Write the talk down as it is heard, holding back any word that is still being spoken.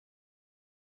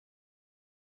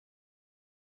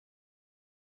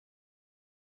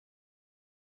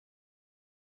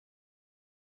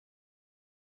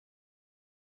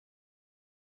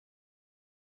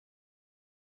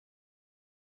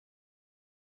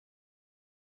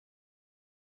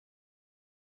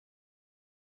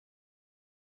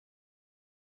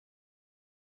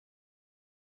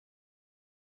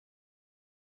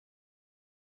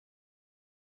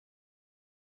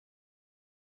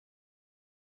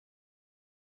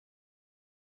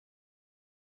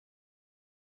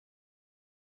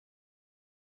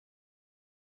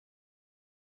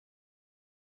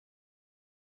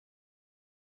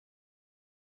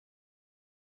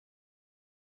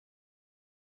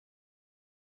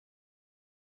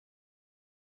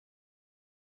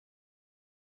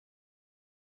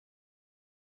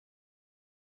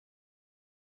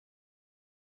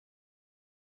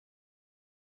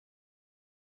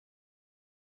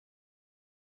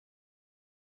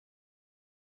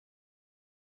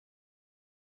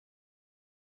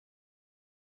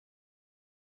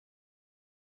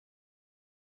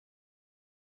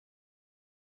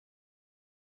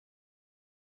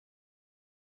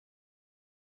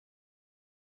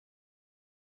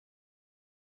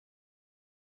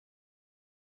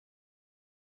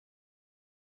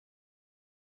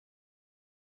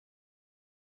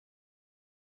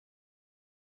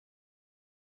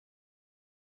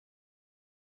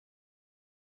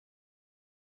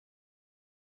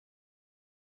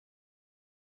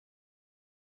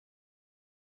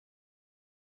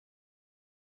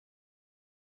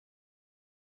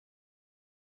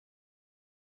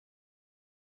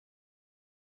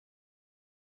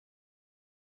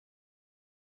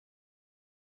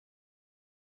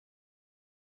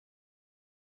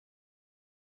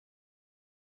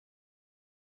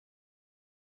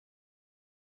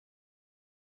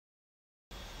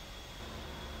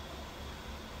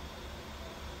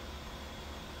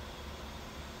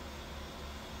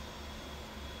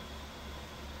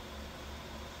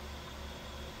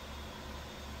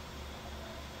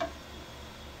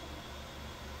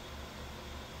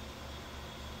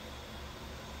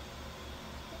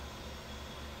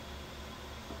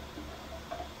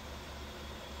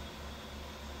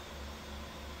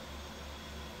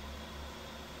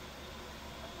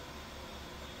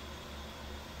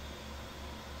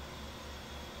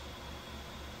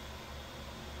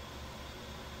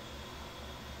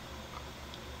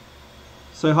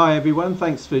So hi everyone,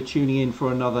 thanks for tuning in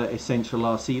for another Essential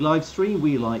RC live stream.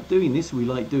 We like doing this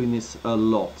a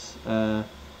lot.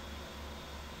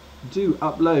 Do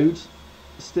upload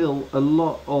still a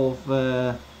lot of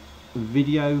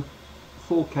video,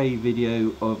 4K video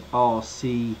of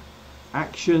RC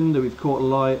action that we've caught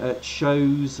live at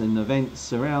shows and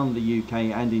events around the UK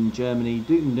and in Germany,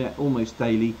 doing that almost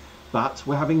daily, but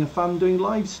we're having fun doing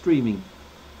live streaming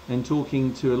and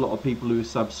talking to a lot of people who are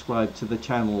subscribed to the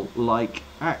channel, like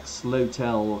Axe,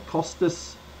 Lotel,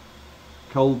 Costas,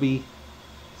 Colby,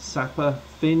 Sapper,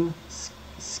 Finn,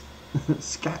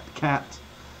 Scat Cat,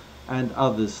 and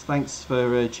others. Thanks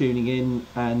for tuning in,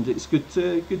 and it's good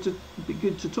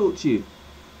to talk to you.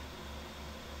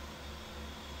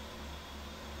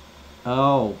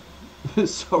 Oh,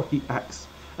 sorry, Axe.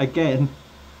 Again,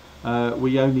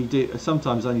 we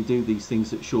sometimes only do these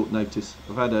things at short notice.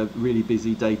 I've had a really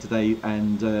busy day today,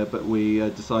 and but we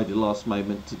decided last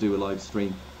moment to do a live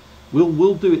stream.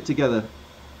 We'll do it together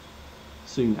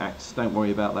soon, Axe. Don't worry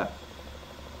about that.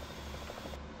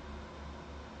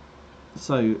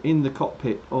 So in the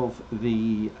cockpit of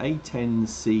the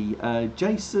A-10C,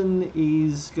 Jason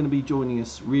is going to be joining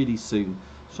us really soon.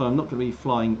 So I'm not going to be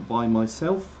flying by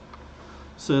myself.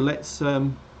 So let's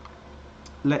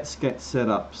get set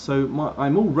up. So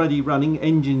I'm already running,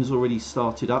 engine's already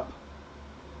started up.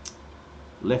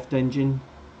 Left engine,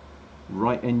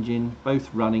 right engine,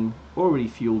 both running, already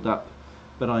fueled up,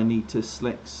 but I need to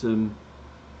select some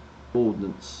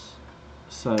ordnance.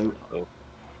 So,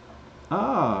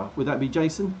 would that be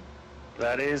Jason?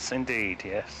 That is indeed,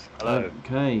 yes. Hello.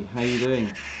 Okay, how you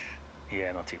doing?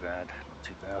 Yeah, not too bad.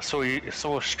 I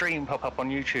saw a stream pop up on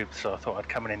YouTube, so I thought I'd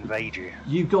come and invade you.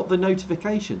 You got the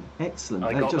notification. Excellent.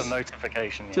 I got the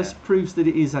notification, yeah. Just proves that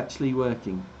it is actually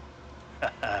working.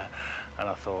 And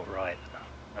I thought, right,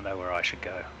 I know where I should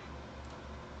go.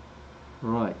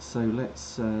 Right, so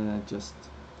let's just,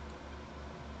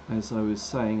 as I was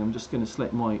saying, I'm just going to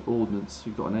select my ordnance.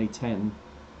 We've got an A-10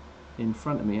 in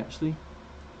front of me, actually.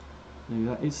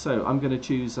 There that is. So I'm going to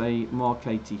choose a Mark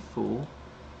 84.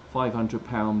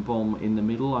 500-pound bomb in the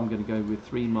middle. I'm going to go with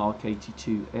 3 Mark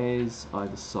 82 airs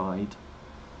either side.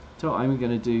 So I'm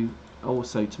going to do,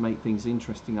 also to make things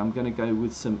interesting, I'm going to go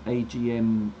with some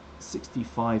AGM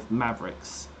 65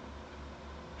 Mavericks.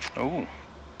 Oh,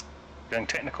 going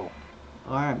technical.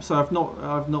 I am. So I've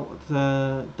not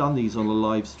done these on a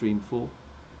live stream before.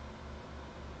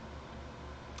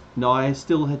 No, I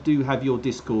still do have your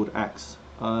Discord, Axe.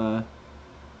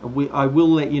 I will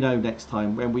let you know next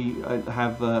time when we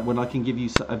when I can give you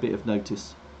a bit of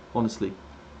notice, honestly.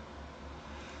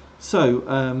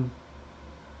 So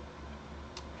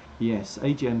yes,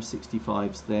 AGM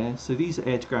 65's there. So these are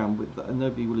air to ground.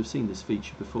 Nobody will have seen this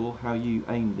feature before, how you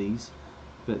aim these,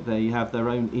 but they have their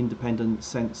own independent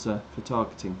sensor for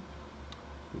targeting,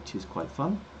 which is quite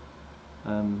fun.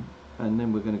 And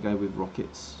then we're going to go with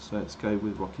rockets. So let's go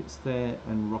with rockets there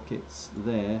and rockets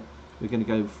there. We're going to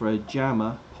go for a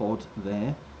jammer pod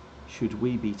there, should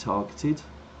we be targeted.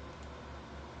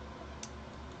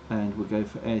 And we'll go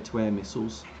for air-to-air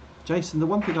missiles. Jason, the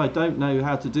one thing I don't know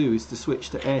how to do is to switch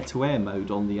to air-to-air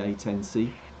mode on the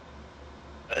A-10C.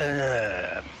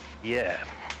 Yeah.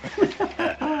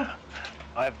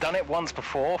 I've done it once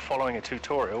before following a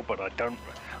tutorial, but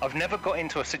I've never got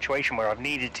into a situation where I've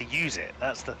needed to use it.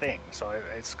 That's the thing. So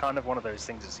it's kind of one of those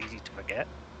things that's easy to forget.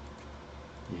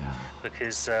 Yeah.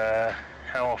 Because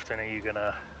how often are you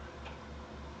gonna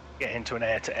get into an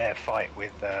air-to-air fight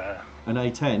with an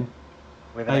A-10?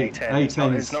 With an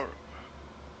A-10, it's not.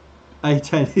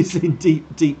 A-10 is in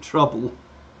deep trouble.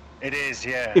 It is,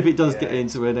 yeah. If it does get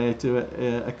into an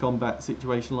a combat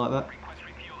situation like that.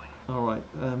 All right.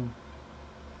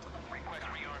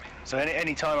 So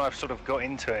any time I've sort of got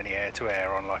into any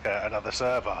air-to-air on like another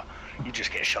server, you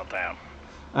just get shot down.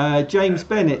 James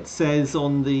Bennett says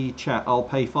on the chat, I'll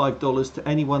pay $5 to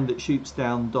anyone that shoots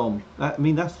down Dom. I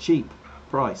mean, that's cheap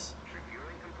price.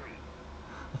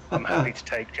 I'm happy to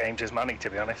take James's money, to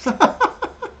be honest.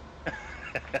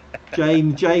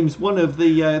 James, one of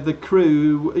the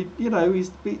crew, you know,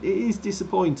 it is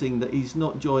disappointing that he's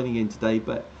not joining in today,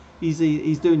 but he's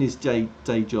doing his day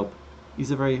job.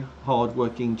 He's a very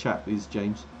hard-working chap, is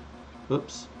James.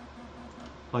 Oops,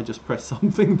 I just pressed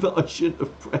something that I shouldn't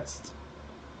have pressed.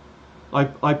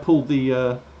 I pulled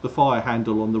the fire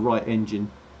handle on the right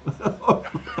engine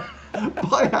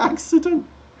by accident.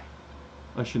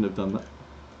 I shouldn't have done that.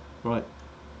 Right.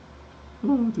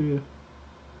 Oh dear.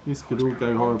 This could all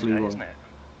go horribly wrong. Isn't it?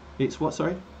 It's what,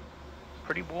 sorry?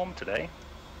 Pretty warm today.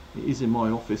 It is in my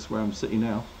office where I'm sitting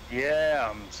now.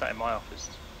 Yeah, I'm sat in my office.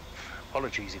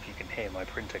 Apologies if you can hear my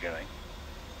printer going.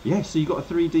 Yeah, so you got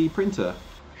a 3D printer.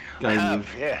 going I have,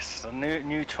 with? yes, a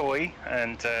new toy,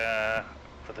 and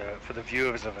for the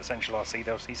viewers of Essential RC,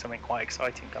 they'll see something quite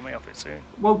exciting coming up it soon.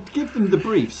 Well, give them the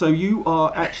brief. So you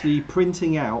are actually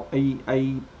printing out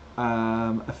a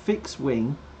fixed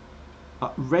wing,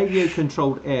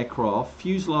 radio-controlled aircraft,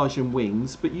 fuselage and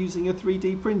wings, but using a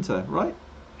 3D printer, right?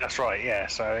 That's right, yeah.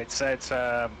 So it's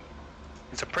a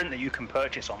print that you can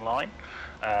purchase online.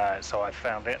 So I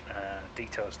found it.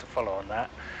 Details to follow on that.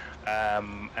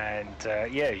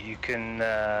 Yeah, you can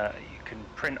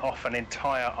print off an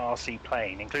entire RC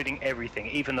plane, including everything,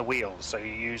 even the wheels. So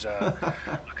you use a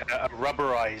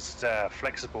rubberized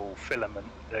flexible filament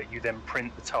that you then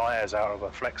print the tires out of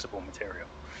a flexible material.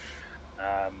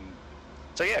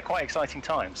 So yeah, quite exciting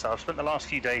time. So I've spent the last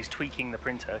few days tweaking the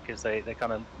printer because they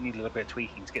kind of need a little bit of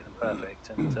tweaking to get them perfect,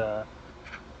 and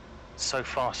so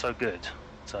far so good.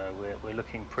 So we're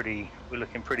looking pretty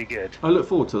good. I look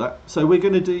forward to that. So we're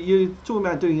going to do. You're talking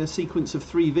about doing a sequence of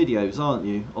 3 videos, aren't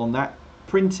you? On that,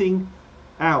 printing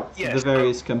out the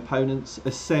various components,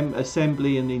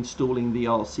 assembly and installing the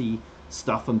RC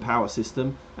stuff and power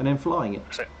system, and then flying it.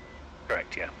 So,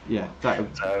 correct. Yeah. Yeah. That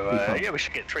would be fun. Yeah, we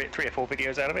should get three or four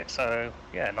videos out of it. So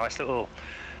yeah, nice little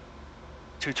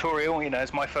tutorial. You know,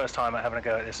 it's my first time at having a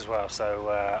go at this as well, so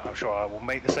I'm sure I will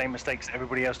make the same mistakes that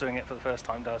everybody else doing it for the first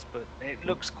time does, but it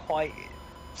looks quite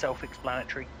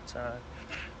self-explanatory, so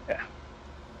yeah,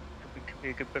 could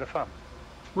be a good bit of fun.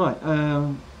 Right,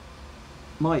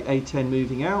 my A-10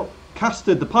 moving out.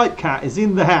 Custard the pipe cat is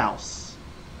in the house.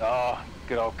 Oh,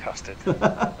 good old Custard.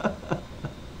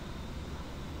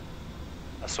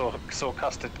 I saw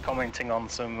Custard commenting on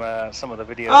some of the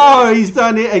videos. Oh, he's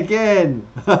done it again.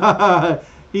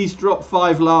 He's dropped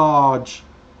 5 large.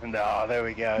 No, there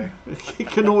we go. He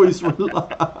can always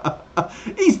rely.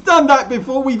 He's done that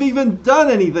before we've even done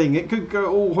anything. It could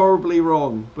go all horribly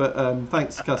wrong. But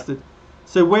thanks, Custard.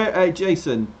 So where,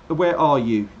 Jason? Where are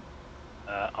you?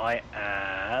 I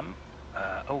am.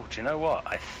 Oh, do you know what?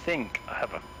 I think I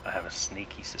have a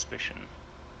sneaky suspicion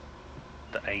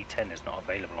that A-10 is not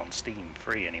available on Steam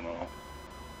free anymore,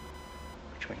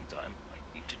 which means I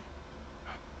might need to.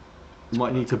 You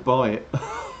might need to buy it.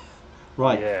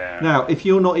 Right. Yeah. Now, if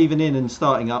you're not even in and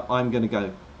starting up, I'm going to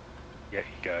go. Yeah,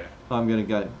 you go. I'm going to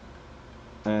go.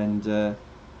 And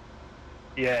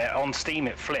yeah, on Steam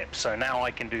it flips, so now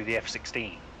I can do the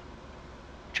F-16,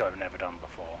 which I've never done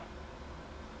before.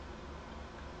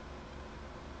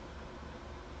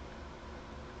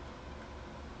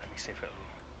 Let me see if it'll.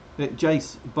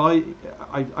 Jace,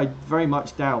 I very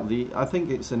much doubt I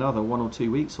think it's another 1 or 2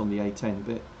 weeks on the A10,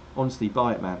 but honestly,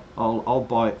 buy it, man. I'll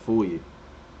buy it for you.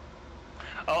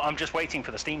 Oh, I'm just waiting for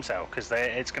the Steam sale because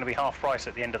it's going to be half price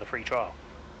at the end of the free trial.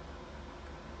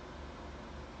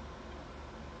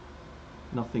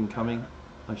 Nothing coming.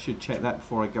 I should check that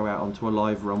before I go out onto a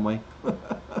live runway.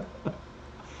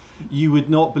 You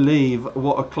would not believe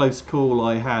what a close call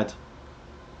I had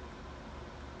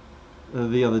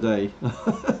the other day.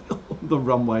 The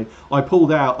runway. I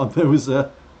pulled out and there was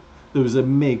a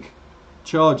MiG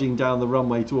charging down the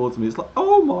runway towards me. It's like,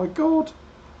 oh my god.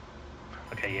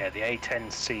 Okay, yeah, the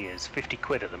A10C is 50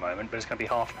 quid at the moment, but it's going to be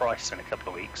half price in a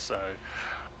couple of weeks, so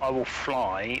I will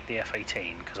fly the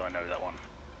F-18 because I know that one.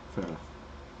 Fair enough.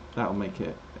 That'll make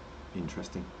it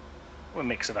interesting. We'll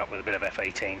mix it up with a bit of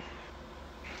F-18.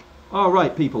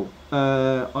 Alright, people.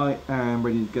 I am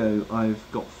ready to go. I've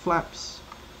got flaps.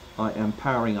 I am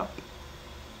powering up.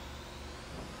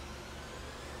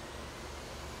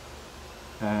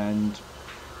 And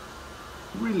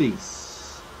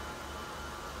release.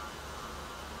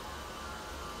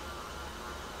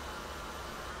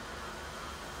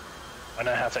 I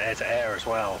know how to air as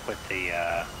well with the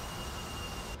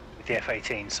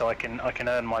F-18, so I can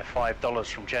earn my $5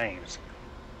 from James.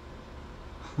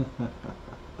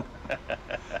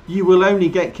 You will only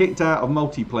get kicked out of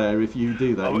multiplayer if you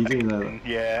do that. Oh, You do know that.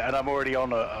 Yeah, and I'm already on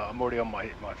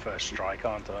my first strike,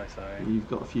 aren't I? So You've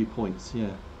got a few points, yeah.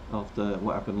 After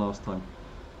what happened last time.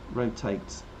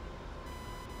 Rotate.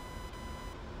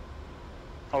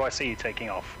 oh, I see you taking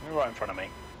off. You're right in front of me.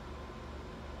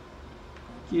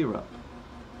 Gear up.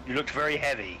 You looked very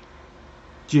heavy.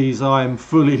 Geez, I am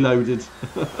fully loaded.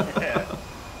 Yeah.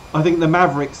 I think the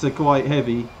Mavericks are quite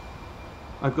heavy.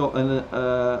 I've got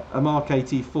a Mark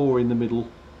 84 in the middle.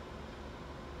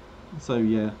 So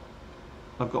yeah,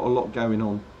 I've got a lot going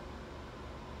on.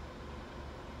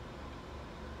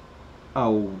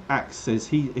 Oh, Axe says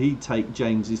he'd take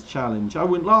James's challenge. I'd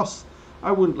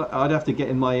have to get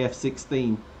in my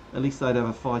F-16. At least I'd have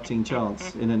a fighting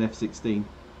chance in an F-16.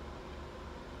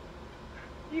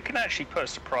 You can actually put a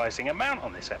surprising amount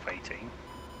on this F-18.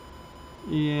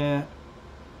 Yeah.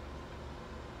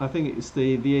 I think it's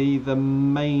the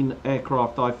main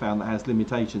aircraft I found that has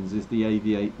limitations is the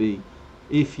AV-8B.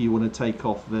 If you want to take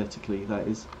off vertically, that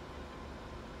is.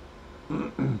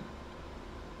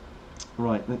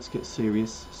 Right, let's get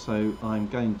serious. So I'm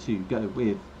going to go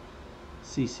with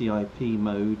CCIP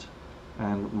mode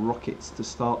and rockets to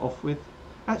start off with.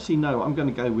 Actually, no, I'm going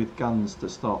to go with guns to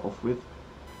start off with.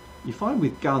 You find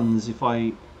with guns,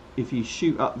 if you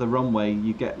shoot up the runway,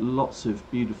 you get lots of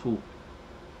beautiful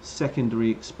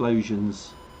secondary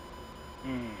explosions.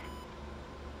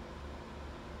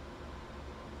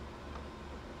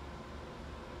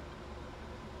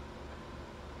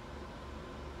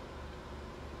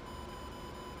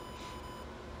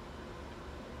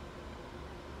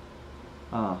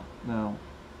 Now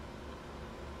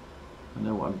I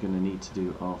know what I'm going to need to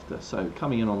do after. So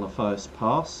coming in on the first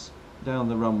pass down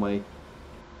the runway,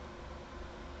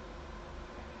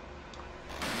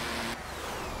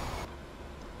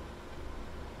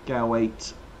 GAU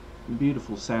 8,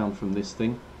 beautiful sound from this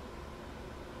thing,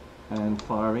 and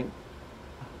firing.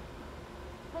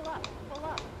 Pull up, pull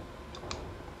up.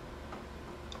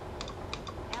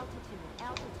 Altitude,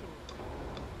 altitude.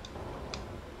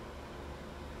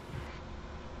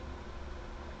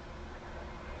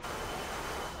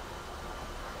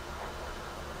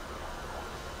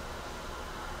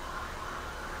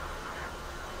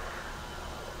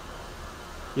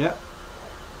 Yep,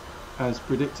 as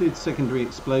predicted, secondary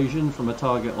explosion from a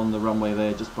target on the runway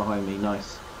there just behind me.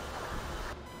 Nice.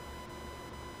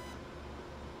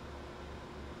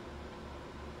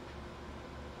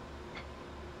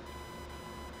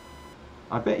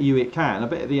 I bet you it can. I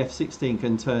bet the F-16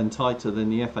 can turn tighter than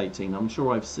the F-18. I'm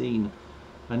sure I've seen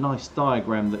a nice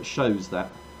diagram that shows that.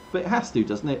 But it has to,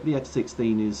 doesn't it? The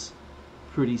F-16 is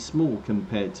pretty small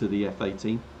compared to the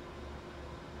F-18.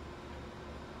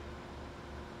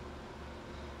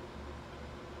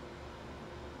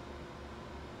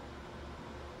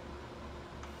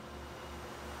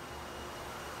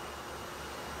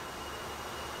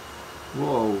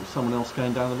 Whoa, someone else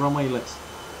going down the runway. Let's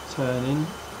turn in.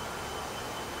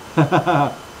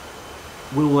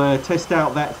 We'll test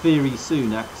out that theory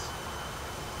soon, Axe.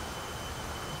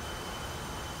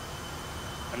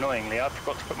 Annoyingly, I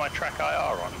forgot to put my track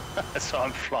IR on, so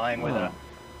I'm flying with a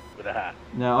hat.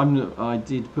 Now I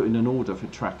did put in an order for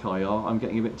track IR. I'm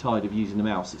getting a bit tired of using the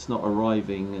mouse. It's not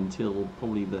arriving until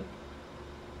probably the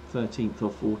 13th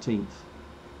or 14th.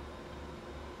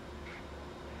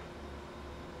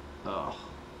 Oh,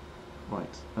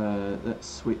 right. Let's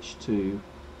switch to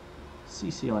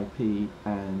CCIP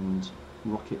and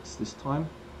rockets this time.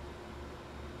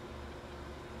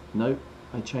 Nope,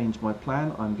 I changed my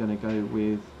plan. I'm going to go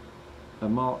with a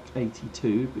Mark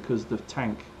 82 because the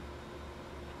tank.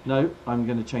 No, I'm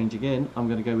going to change again. I'm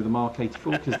going to go with a Mark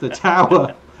 84 because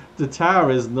the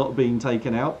tower has not been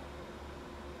taken out.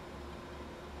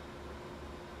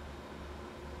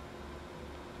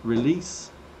 Release.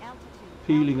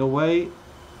 Peeling away.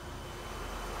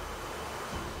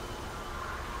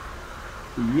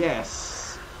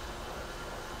 Yes.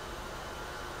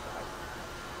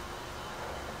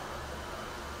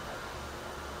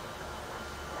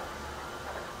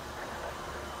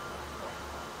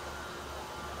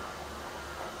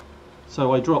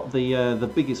 So I dropped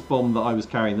the biggest bomb that I was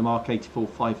carrying, the Mark 84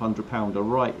 500-pounder,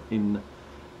 right in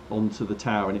onto the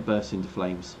tower, and it burst into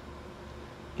flames.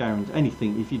 Guaranteed.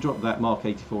 Anything, if you drop that Mark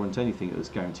 84 into anything, it was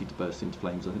guaranteed to burst into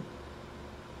flames, I think.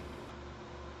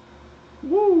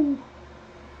 Woo!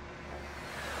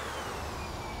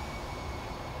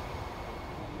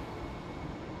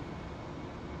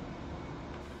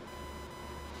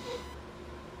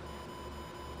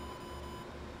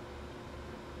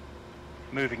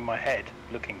 Moving my head,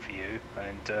 looking for you,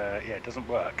 and yeah, it doesn't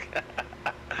work.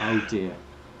 Oh dear.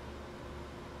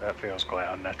 That feels quite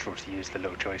unnatural to use the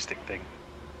little joystick thing.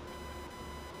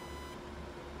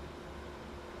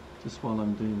 Just while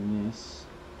I'm doing this.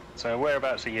 So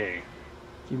whereabouts are you?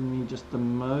 Give me just a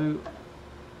mo.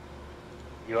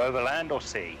 You over land or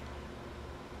sea?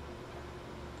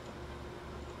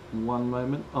 One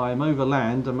moment. I'm over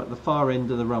land. I'm at the far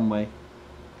end of the runway.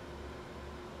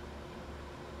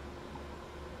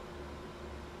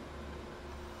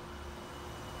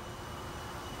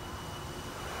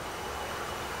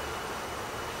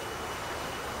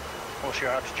 What's your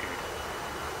altitude?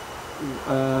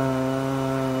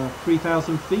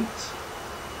 3,000 feet.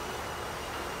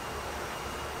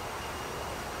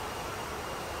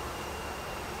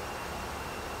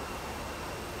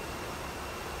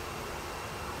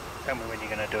 Tell me when you're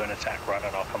going to do an attack run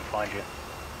and I'll come find you.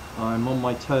 I'm on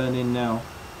my turn in now.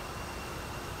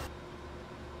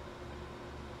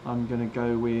 I'm going to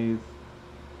go with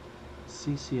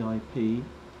CCIP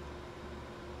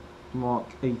Mark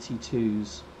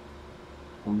 82s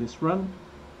on this run.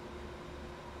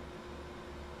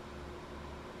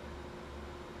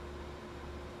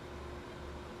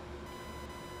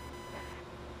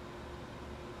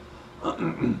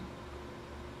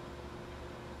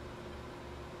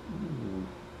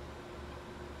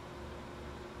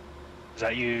 Is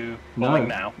that you falling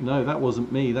now? No, that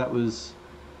wasn't me. That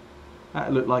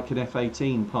looked like an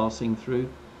F-18 passing through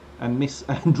and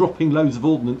and dropping loads of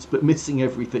ordnance, but missing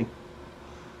everything.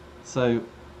 So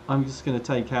I'm just going to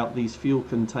take out these fuel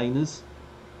containers.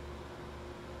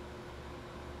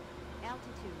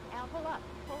 Altitude. Pull up.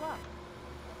 Pull up.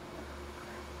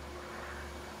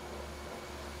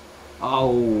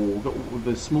 Oh, got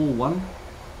the small one.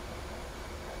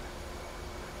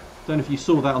 Don't know if you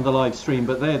saw that on the live stream,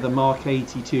 but they're the Mark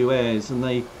 82 Airs, and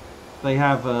they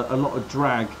have a lot of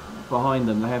drag behind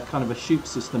them. They have kind of a chute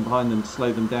system behind them to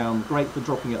slow them down. Great for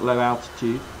dropping at low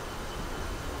altitude.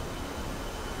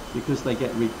 Because they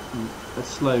get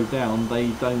slowed down,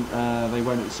 they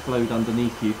won't explode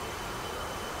underneath you.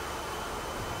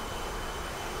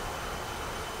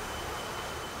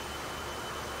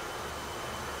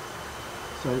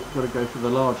 So got to go for the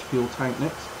large fuel tank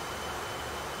next.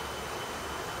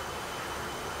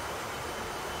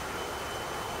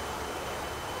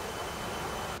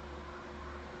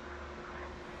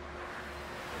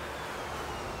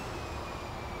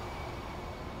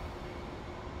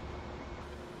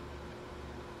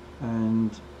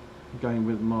 And going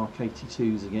with Mark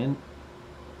 82s again.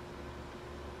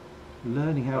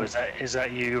 Learning how. Oh, is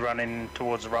that you running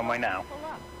towards the runway now? Pull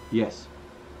up. Yes.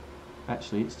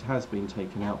 Actually, it has been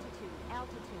taken out.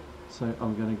 Altitude. So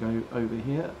I'm going to go over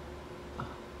here.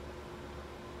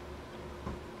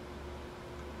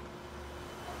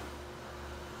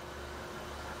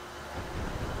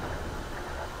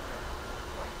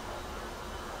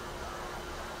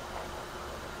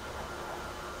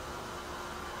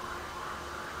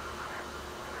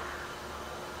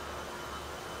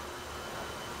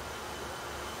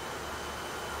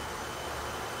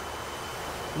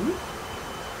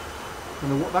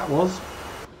 Don't know what that was.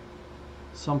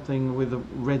 Something with a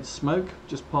red smoke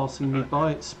just passing me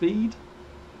by at speed.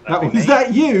 Is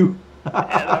that you? Yeah,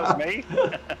 that was me.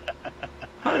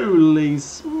 Holy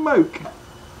smoke!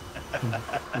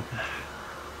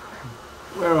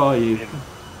 Where are you?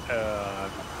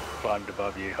 Climbed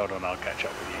above you. Hold on, I'll catch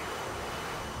up with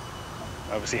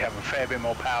you. Obviously have a fair bit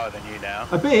more power than you now.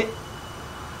 A bit?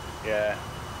 Yeah.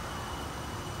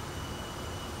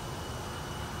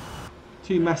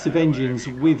 Two massive engines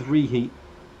with reheat.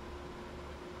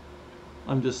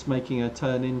 I'm just making a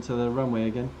turn into the runway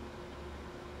again.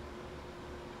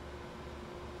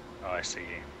 Oh, I see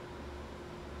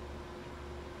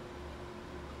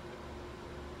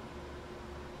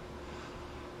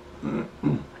you.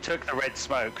 I took the red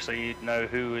smoke so you'd know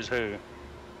who is who.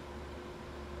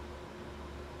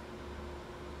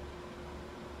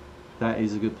 That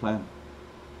is a good plan.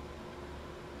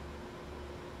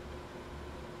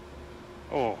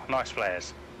 Oh, nice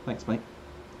flares. Thanks, mate.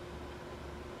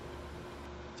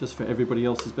 Just for everybody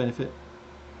else's benefit.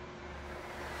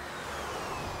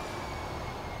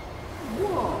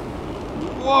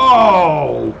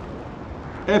 Whoa!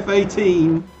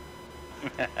 F-18.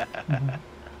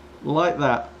 Like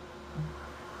that.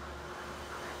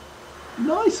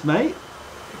 Nice, mate.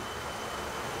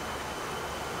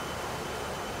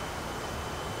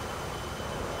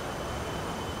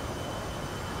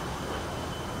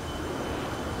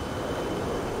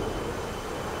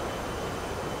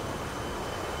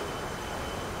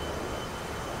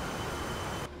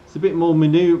 It's a bit more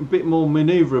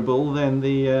maneuverable than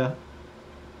the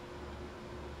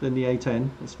A-10,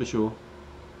 that's for sure.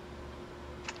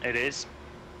 It is.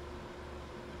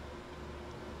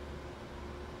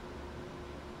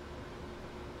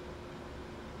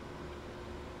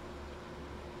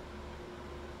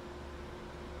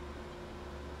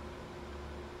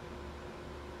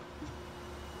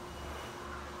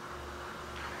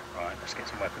 Right, let's get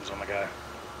some weapons on the go.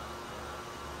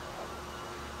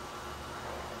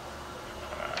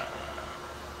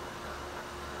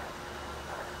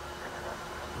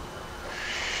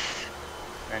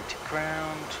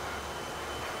 Anti-ground.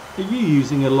 Are you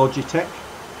using a Logitech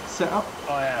setup?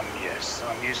 I am, yes.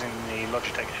 I'm using the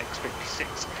Logitech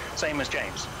X56, same as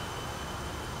James.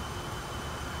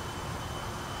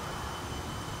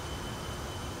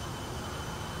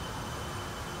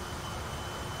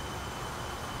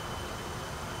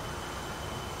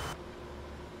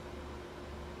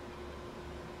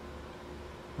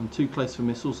 I'm too close for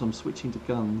missiles, I'm switching to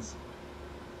guns.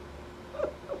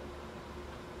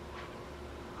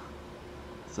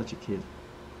 Such a kid.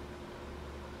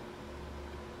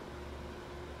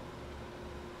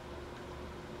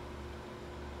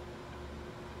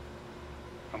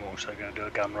 also going to do a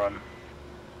gun run.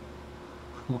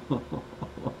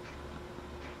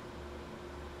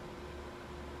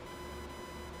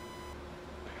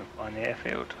 Find the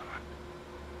airfield.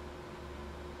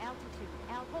 Altitude.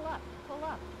 Pull up. Pull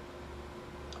up.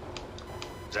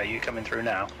 Is that you coming through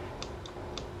now?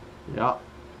 Yeah.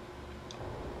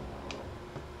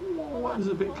 Oh, that was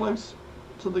a bit close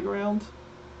to the ground.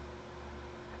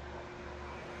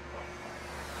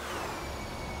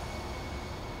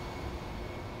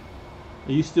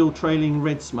 Are you still trailing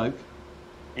red smoke?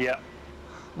 Yeah.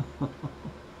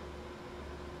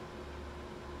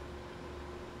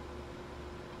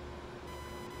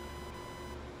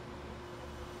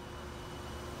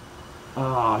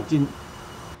 Ah, I didn't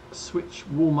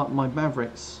warm up my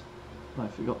Mavericks. I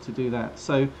forgot to do that.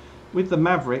 So with the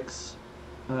Mavericks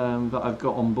that I've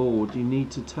got on board, you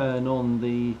need to turn on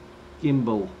the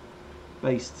gimbal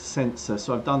based sensor.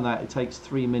 So I've done that. It takes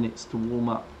 3 minutes to warm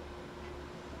up.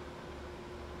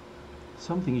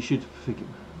 Something you should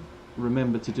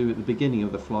remember to do at the beginning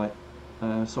of the flight.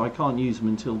 So I can't use them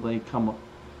until they come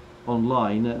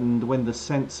online, and when the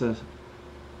sensor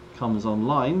comes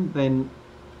online, then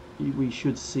we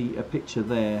should see a picture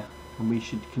there, and we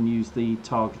can use the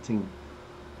targeting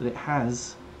that it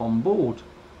has on board.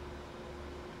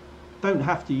 Don't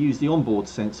have to use the onboard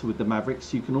sensor with the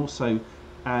Mavericks. You can also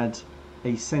add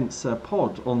a sensor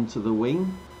pod onto the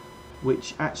wing,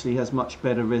 which actually has much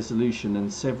better resolution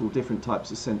and several different types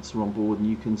of sensor on board, and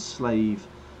you can slave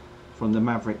from the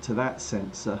Maverick to that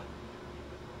sensor.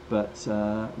 But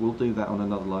we'll do that on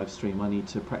another live stream. I need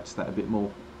to practice that a bit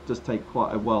more. It does take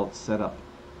quite a while to set up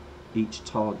each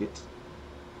target.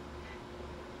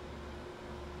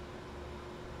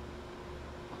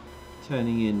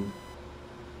 Turning in.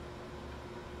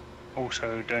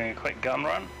 Also doing a quick gun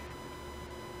run.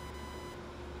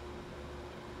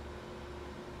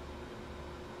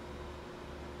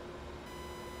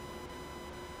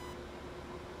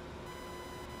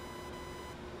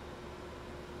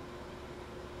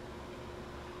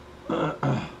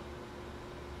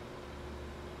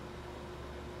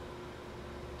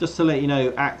 Just to let you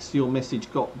know, Axe, your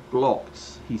message got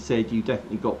blocked. He said you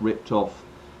definitely got ripped off.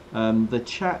 The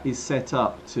chat is set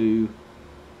up to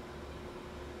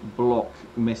block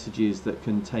messages that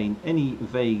contain any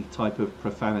vague type of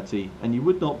profanity, and you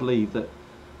would not believe that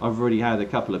I've already had a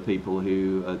couple of people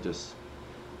who are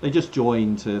just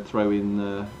join to throw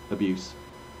in abuse.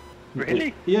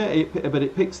 Really? But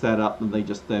it picks that up, and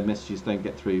their messages don't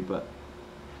get through. But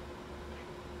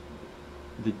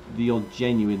the odd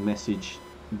genuine message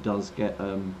does get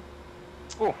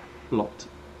blocked.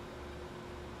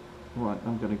 Right,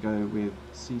 I'm going to go with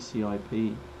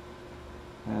CCIP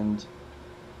and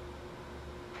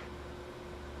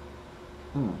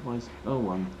I'm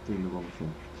doing the wrong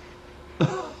thing.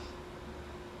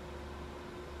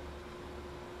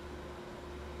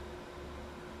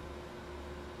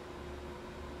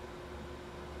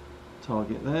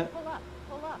 Target there. Pull up.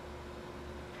 Pull up.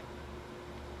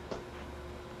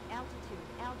 Altitude.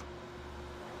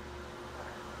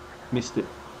 Missed it.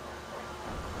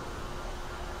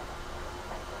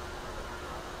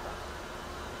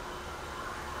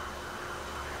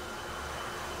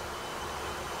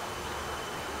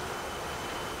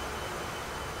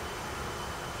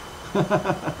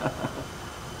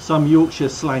 Some Yorkshire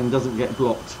slang doesn't get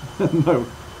blocked. No.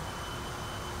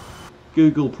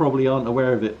 Google probably aren't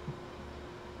aware of it.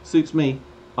 Suits me.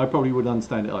 I probably wouldn't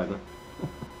understand it either.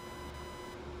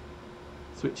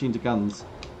 Switching to guns.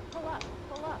 Pull up.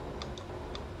 Pull up.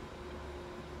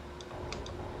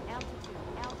 Altitude.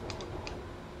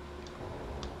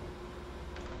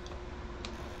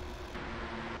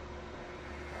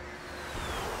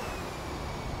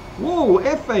 Whoa,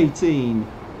 F-18!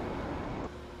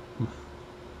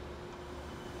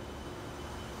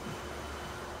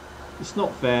 It's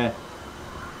not fair.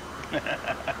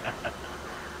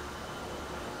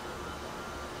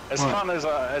 Fun as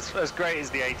great as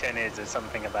the A-10 is, there's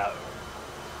something about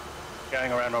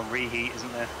going around on reheat,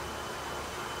 isn't there?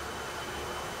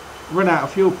 Run out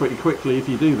of fuel pretty quickly if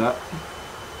you do that.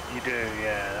 You do,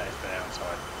 yeah, that is the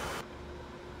downside.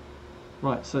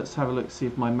 Right, so let's have a look, see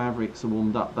if my Mavericks are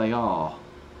warmed up. They are.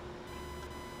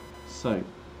 So,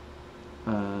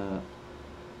 let's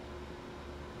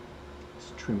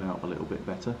trim out a little bit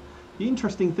better. The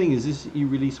interesting thing is you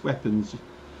release weapons,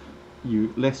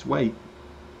 less weight,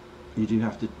 you do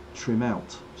have to trim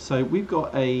out. So we've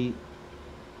got a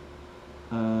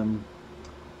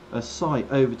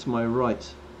site over to my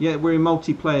right. Yeah, we're in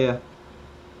multiplayer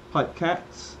Pipe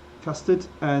Cats, Custard,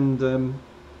 and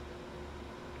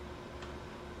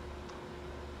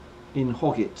in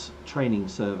Hoggett training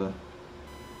server.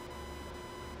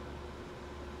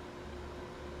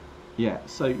 Yeah,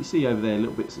 so you see over there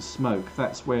little bits of smoke.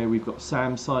 That's where we've got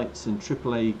SAM sights and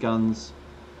AAA guns.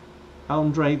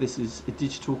 Andre, this is a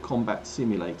digital combat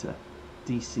simulator,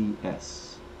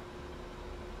 DCS.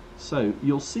 So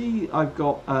you'll see I've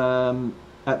got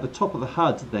at the top of the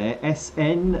HUD there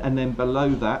SN, and then below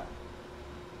that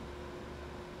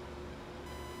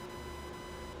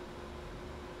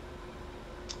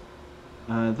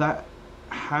that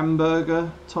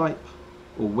hamburger type,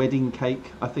 or wedding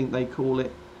cake I think they call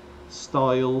it,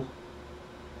 style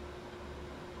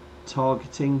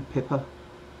targeting pipper.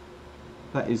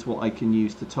 That is what I can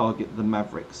use to target the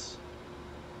Mavericks.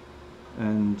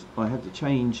 And I had to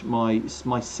change my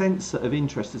sensor of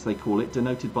interest, as they call it,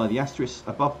 denoted by the asterisk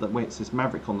above that where it says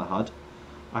Maverick on the HUD.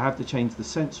 I have to change the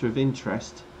sensor of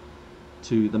interest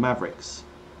to the Mavericks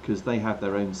because they have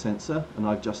their own sensor, and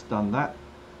I've just done that.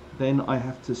 Then I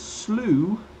have to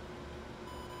slew,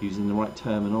 using the right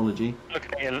terminology.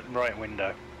 Look at your right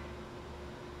window.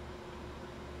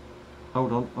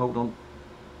 Hold on.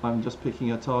 I'm just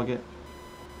picking a target.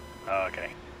 Oh, okay.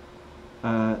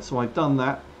 So I've done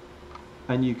that,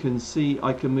 and you can see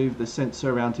I can move the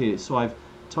sensor around here. So I've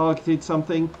targeted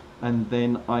something, and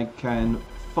then I can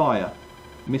fire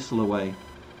missile away.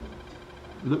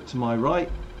 Look to my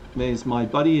right, there's my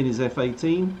buddy in his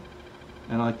F-18,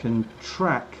 and I can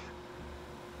track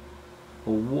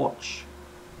or watch,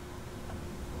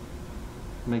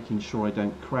 making sure I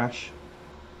don't crash,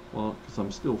 well, because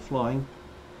I'm still flying.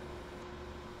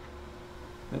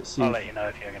 Let's see. I'll let you know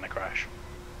if you're going to crash.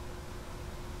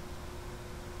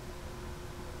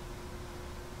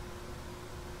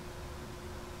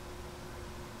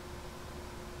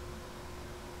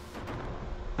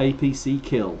 APC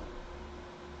kill.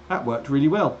 That worked really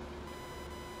well.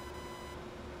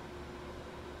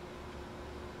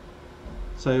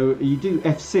 So you do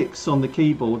F6 on the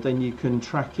keyboard, then you can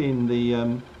track in the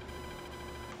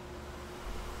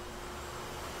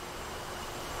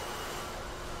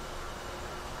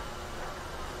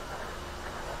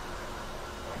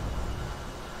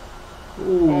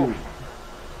ooh.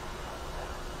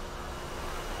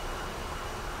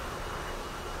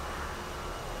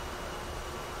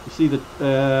 You see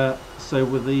the so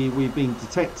with we've been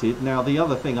detected. Now the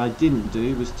other thing I didn't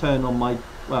do was turn on my,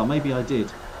 well, maybe I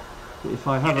did. But if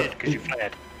I have you did, because you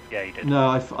flared. Yeah, you did.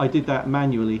 No, I did that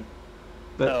manually.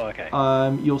 But oh, okay.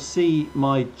 You'll see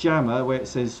my jammer where it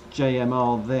says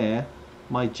JMR there.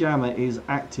 My jammer is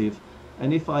active,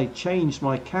 and if I changed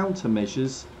my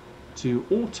countermeasures to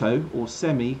auto or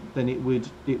semi, then it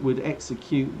would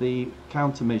execute the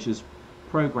countermeasures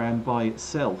program by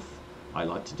itself. I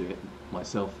like to do it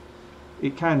myself.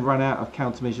 It can run out of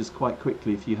countermeasures quite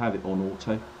quickly if you have it on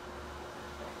auto.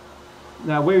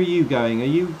 Now, where are you going? Are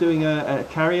you doing a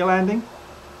carrier landing?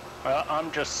 Well,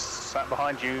 I'm just sat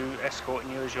behind you,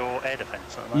 escorting you as your air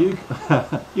defence at the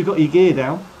moment. You got your gear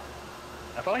down?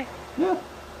 Have I? Yeah.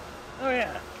 Oh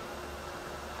yeah.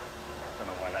 Don't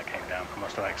know why that came down. I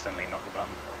must have accidentally knocked the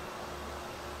button.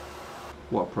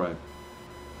 What a pro.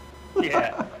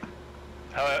 Yeah.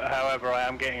 However, I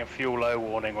am getting a fuel low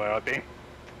warning where I've been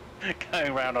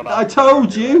going around on. I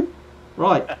told you.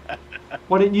 Right.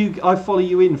 Why don't I follow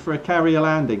you in for a carrier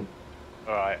landing?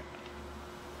 All right.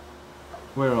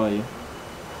 Where are you?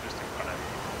 Just in front of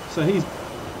you. So he's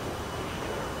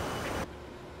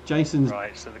Jason's.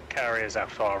 Right. So the carrier's out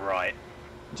to our right.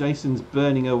 Jason's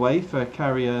burning away for a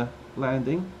carrier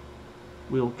landing.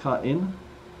 We'll cut in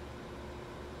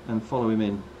and follow him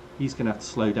in. He's going to have to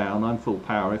slow down. I'm full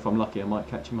power. If I'm lucky, I might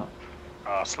catch him up.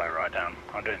 I'll slow right down.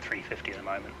 I'm doing 350 at the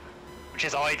moment, which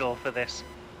is idle for this.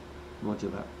 Roger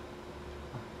that.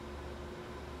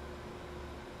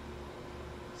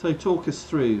 So talk us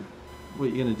through what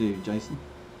you're going to do, Jason.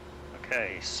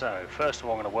 Okay, so first of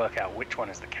all I'm going to work out which one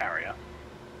is the carrier.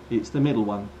 It's the middle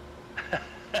one.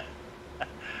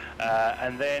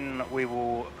 And then we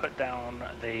will put down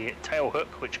the tail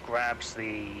hook, which grabs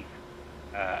the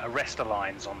arrestor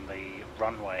lines on the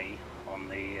runway on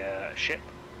the ship.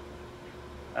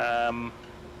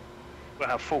 We'll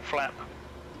have full flap,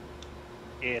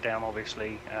 ear down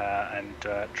obviously, and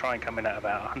try and come in at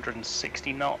about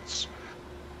 160 knots.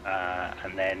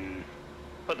 And then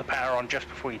put the power on just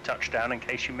before you touch down in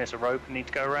case you miss a rope and need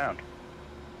to go around.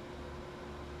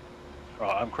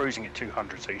 Right, I'm cruising at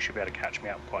 200, so you should be able to catch me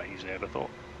up quite easily, I would have thought.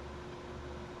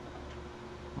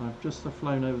 I've just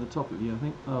flown over the top of you, I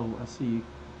think. Oh, I see you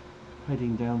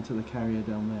heading down to the carrier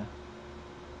down there.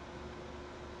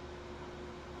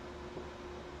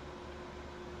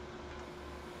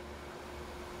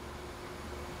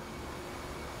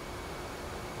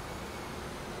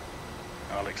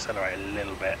 I'll accelerate a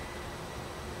little bit.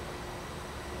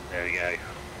 There we go.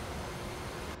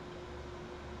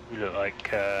 You look like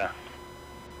you're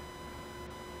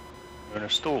in a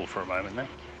stall for a moment then.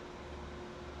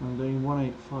 I'm doing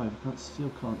 185. I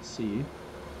still can't see you.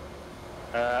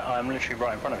 I'm literally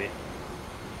right in front of you.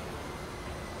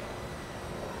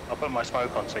 I'll put my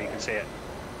smoke on so you can see it.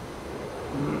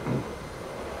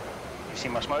 You see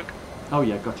my smoke? Oh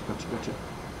yeah, gotcha.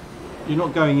 You're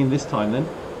not going in this time then?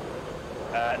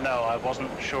 No, I wasn't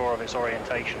sure of its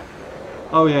orientation.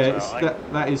 Oh yeah, So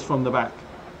that is from the back.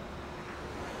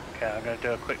 Okay, I'm going to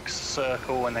do a quick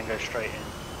circle and then go straight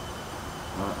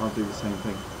in. I'll do the same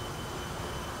thing.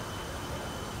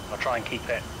 I'll try and keep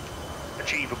it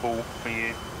achievable for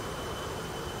you.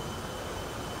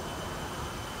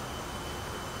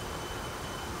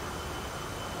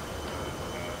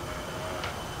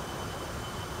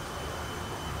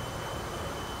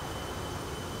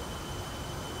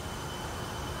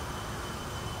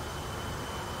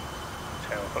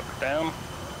 Tail hook down.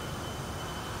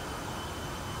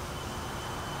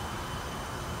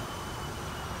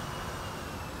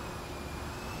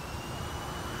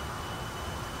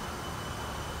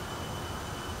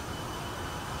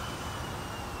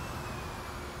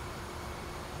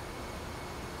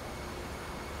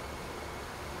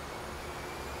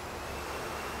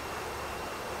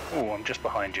 Oh, I'm just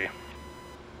behind you.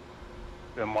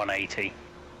 Doing 180,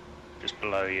 just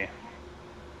below you.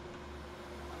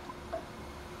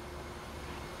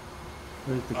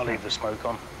 Where's the I'll cat? leave the smoke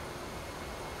on.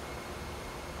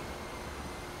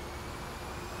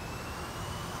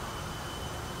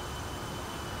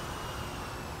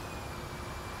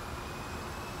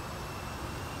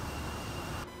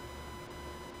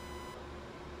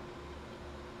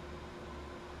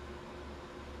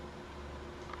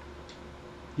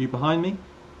 You behind me?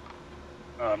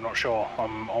 I'm not sure.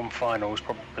 I'm on finals,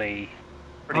 probably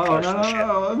pretty Oh close no, to the ship.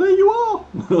 no, there you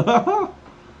are!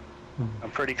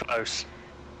 I'm pretty close.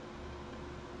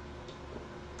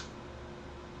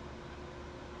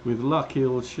 With luck,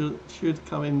 he'll should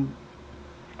come in.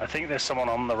 I think there's someone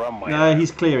on the runway. No,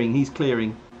 he's clearing. He's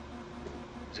clearing.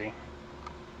 Is he?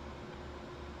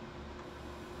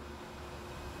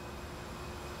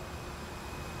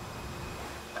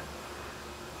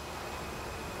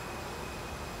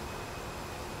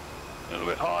 A little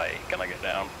bit high. Can I get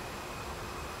down?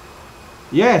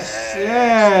 Yes, Yes,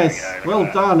 yes. there we go, Well look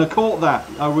at that. done. I caught that.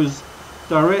 I was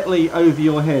directly over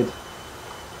your head.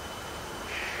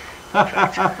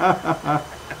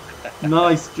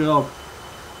 Nice job.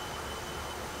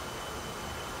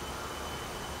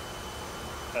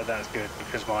 That's good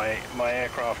because my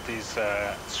aircraft is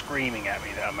screaming at me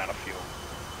that I'm out of fuel.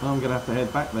 I'm gonna have to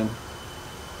head back then.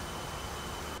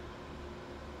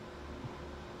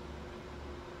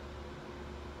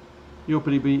 You'll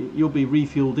be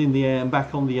refueled in the air and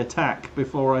back on the attack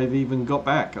before I've even got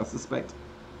back, I suspect.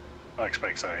 I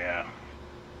expect so, yeah.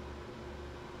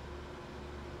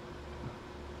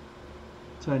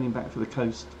 Turning back for the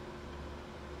coast.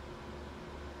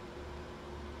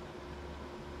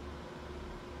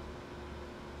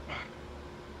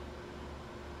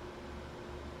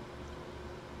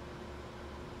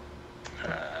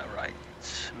 Right,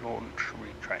 launch,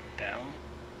 retract down.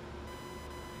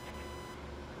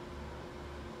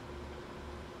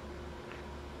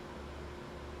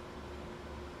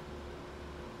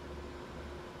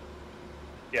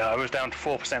 Yeah, I was down to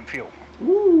 4% fuel.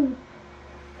 Woo!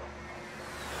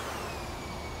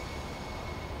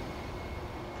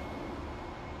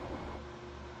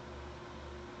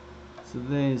 So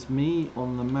there's me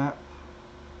on the map.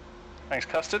 Thanks,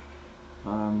 Custard.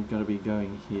 I'm going to be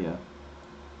going here.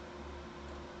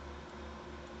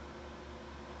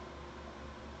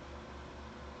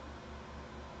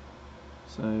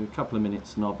 So a couple of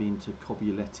minutes and I'll be into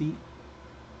Cobuletti.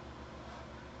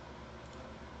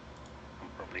 I'll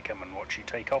probably come and watch you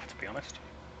take off, to be honest.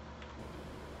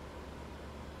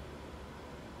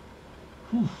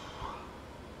 Whew.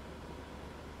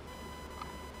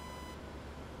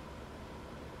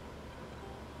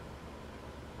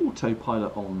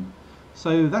 Autopilot on.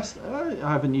 So that's I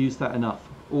haven't used that enough.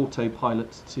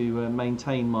 Autopilot to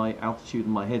maintain my altitude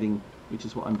and my heading, which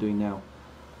is what I'm doing now.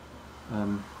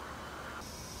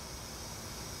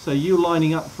 So you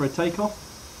lining up for a takeoff?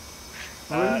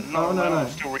 No, Oh no, I'm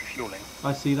still refueling.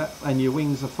 I see that. And your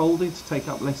wings are folded to take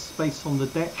up less space on the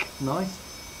deck. Nice.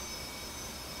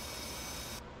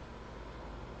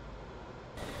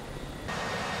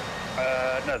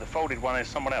 No, the folded one is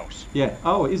someone else. Yeah.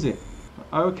 Oh, is it?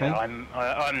 Oh, okay. Yeah,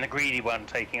 I'm the greedy one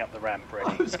taking up the ramp I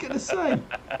ready. was going to say,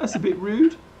 that's a bit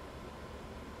rude.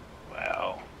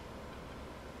 Well,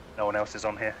 no one else is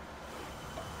on here.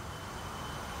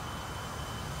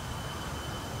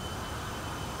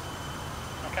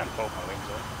 I can unfold my wings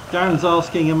though. Darren's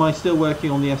asking, am I still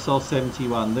working on the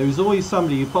SR71? There's always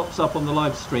somebody who pops up on the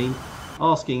live stream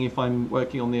asking if I'm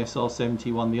working on the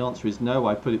SR71. The answer is no,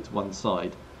 I put it to one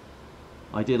side.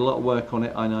 I did a lot of work on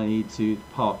it and I need to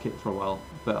park it for a while,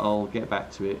 but I'll get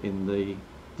back to it in the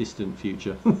distant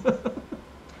future.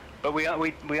 But we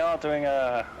are doing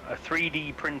a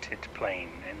 3D printed plane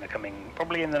in the coming,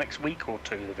 probably in the next week or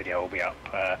two. The video will be up,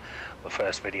 the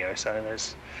first video. So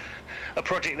there's a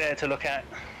project there to look at.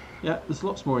 Yeah, there's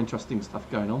lots more interesting stuff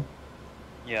going on.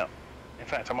 Yeah. In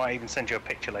fact, I might even send you a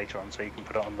picture later on so you can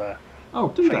put it on the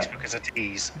do Facebook that. as a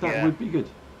tease. That would be good.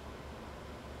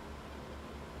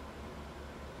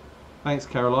 Thanks,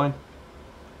 Caroline.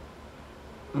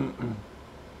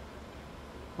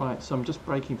 Right, so I'm just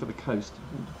braking for the coast to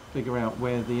figure out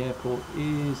where the airport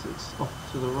is. It's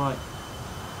off to the right.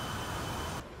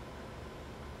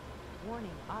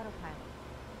 Warning, autopilot.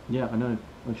 Yeah, I know.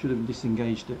 I should have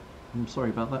disengaged it. I'm sorry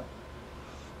about that.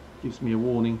 Gives me a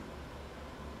warning.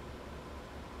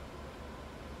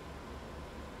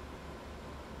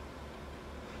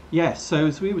 Yes, so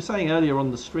as we were saying earlier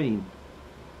on the stream,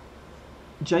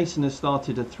 Jason has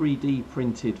started a 3D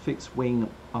printed fixed wing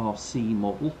RC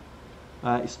model.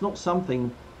 It's not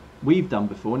something we've done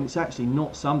before, and it's actually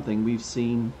not something we've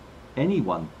seen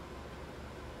anyone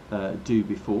do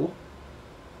before.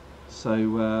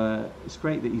 So it's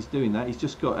great that he's doing that. He's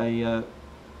just got a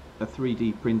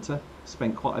 3D printer,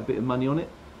 spent quite a bit of money on it,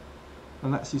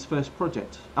 and that's his first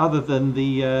project. Other than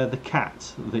the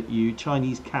cat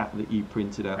Chinese cat that you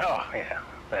printed out. Oh yeah,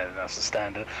 that's the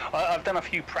standard. I've done a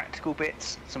few practical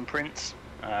bits, some prints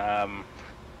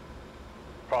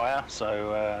prior.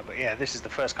 So, but yeah, this is the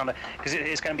first kind of, because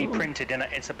it's going to be printed in.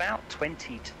 It's about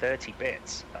 20 to 30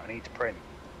 bits that I need to print,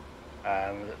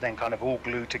 that then kind of all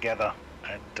glue together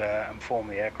and form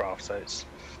the aircraft. So it's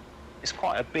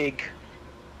quite a big.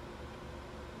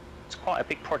 It's quite a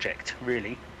big project,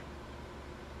 really.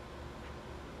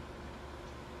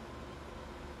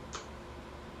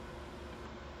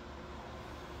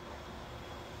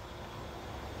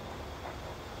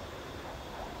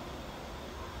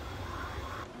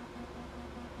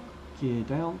 Gear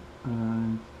down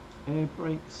and air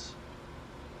brakes.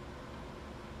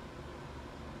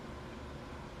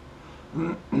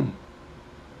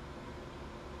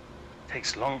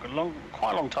 Takes quite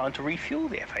a long time to refuel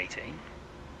the F-18.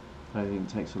 I think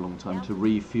it takes a long time to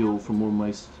refuel from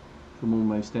almost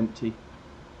empty.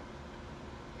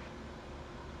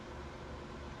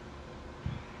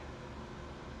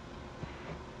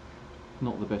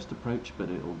 Not the best approach, but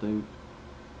it'll do.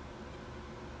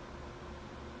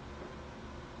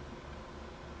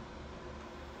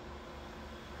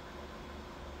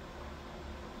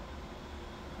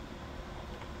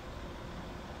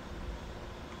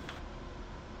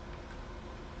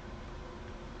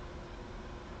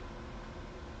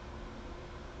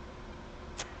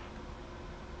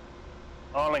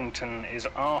 Arlington is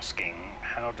asking,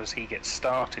 how does he get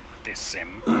started with this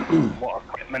sim? What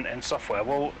equipment and software?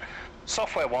 Well,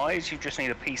 software-wise, you just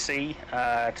need a PC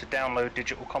to download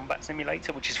Digital Combat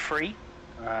Simulator, which is free.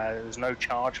 There's no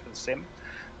charge for the sim.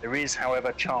 There is,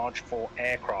 however, charge for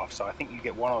aircraft, so I think you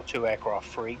get 1 or 2 aircraft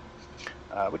free,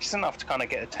 which is enough to kind of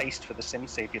get a taste for the sim,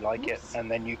 see if you like it,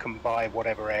 and then you can buy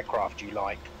whatever aircraft you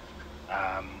like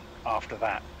after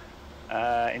that.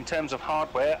 In terms of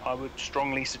hardware, I would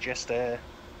strongly suggest a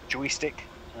joystick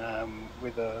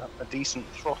with a decent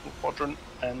throttle quadrant,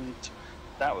 and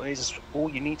that is all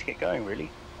you need to get going, really.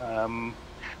 I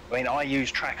mean, I use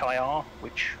TrackIR,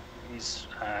 which is,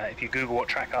 if you Google what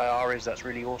TrackIR is, that's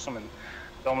really awesome, and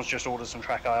Dom's just ordered some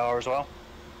TrackIR as well.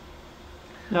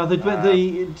 Now,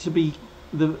 you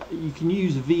can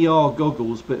use VR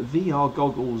goggles, but VR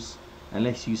goggles,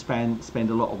 unless you spend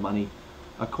a lot of money,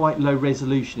 are quite low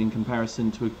resolution in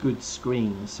comparison to a good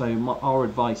screen. So our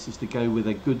advice is to go with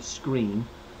a good screen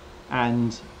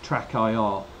and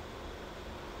TrackIR.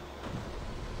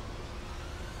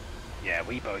 Yeah,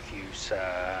 we both use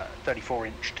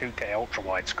 34-inch 2K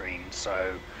ultra-wide screens,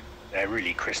 so they're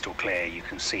really crystal clear. You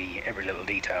can see every little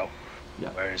detail.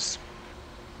 Yeah. Whereas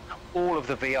all of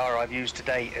the VR I've used to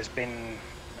date has been,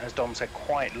 as Dom said,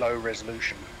 quite low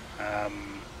resolution.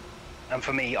 And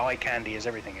for me, eye candy is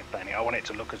everything in planning. I want it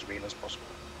to look as real as possible.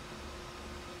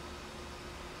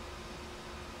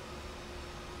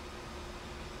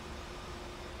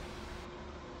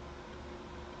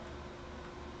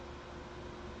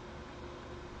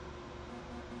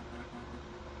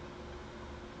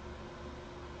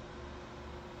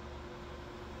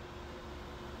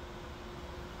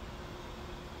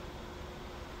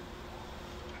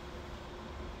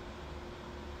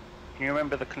 Can you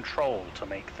remember the control to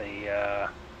make the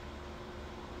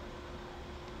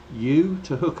U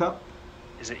to hook up.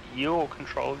 Is it U or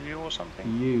Control U or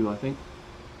something? U, I think.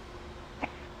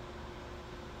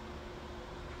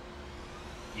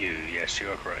 U, yes, you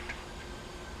are correct.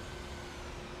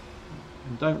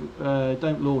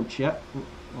 Don't launch yet.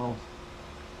 I'll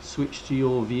switch to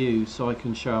your view so I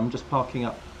can show. I'm just parking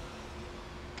up.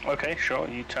 Okay, sure.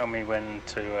 You tell me when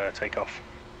to take off.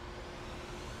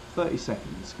 30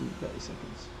 seconds. Give me 30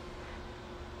 seconds.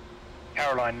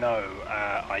 Caroline, no,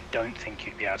 I don't think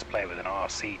you'd be able to play with an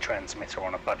RC transmitter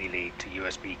on a buddy lead to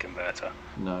USB converter.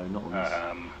 No, not on this.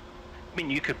 I mean,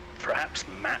 you could perhaps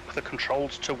map the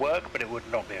controls to work, but it would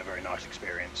not be a very nice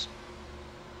experience.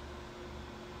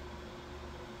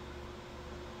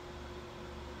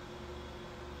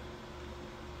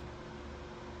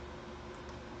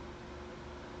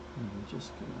 I'm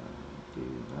just gonna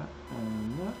do that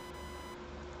and that.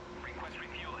 Request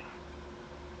refueling.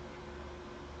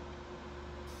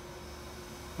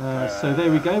 So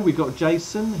there we go. We've got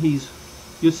Jason.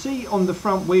 You'll see on the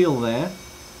front wheel there,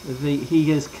 he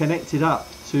has connected up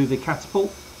to the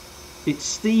catapult. It's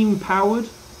steam powered,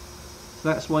 so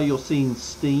that's why you're seeing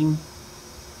steam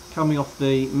coming off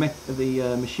the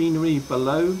machinery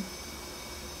below.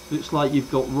 Looks like you've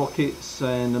got rockets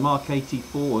and the Mark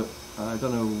 84. I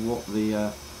don't know what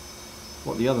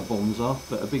the other bombs are,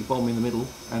 but a big bomb in the middle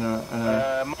and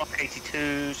a Mark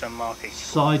 82s and Mark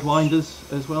 84s.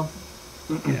 Sidewinders as well.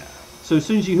 Yeah. So as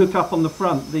soon as you hook up on the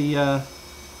front, the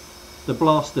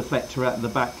blast deflector at the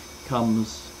back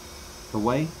comes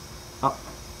away, up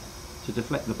to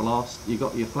deflect the blast. You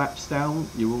got your flaps down.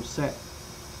 You're all set.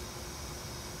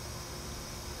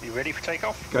 You ready for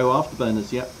takeoff? Go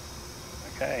afterburners. Yep.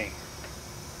 Okay.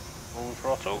 Full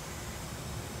throttle.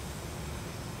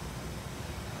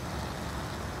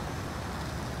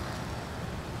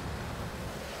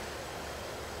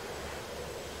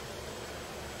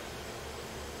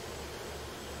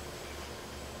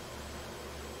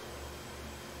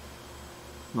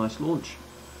 Nice launch.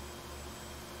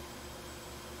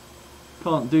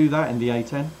 Can't do that in the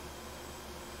A-10.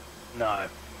 No.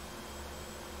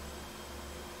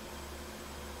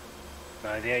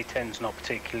 No, the A-10's not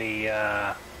particularly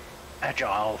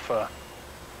agile for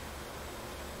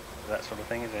that sort of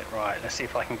thing, is it? Right, let's see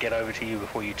if I can get over to you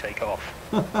before you take off.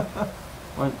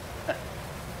 Right.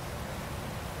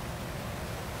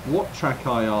 What track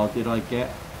IR did I get?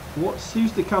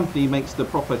 Who's the company makes the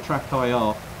proper track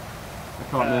IR? I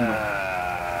can't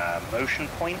remember. Motion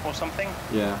Point or something?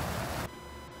 Yeah.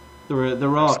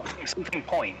 There are something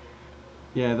point.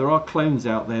 Yeah, there are clones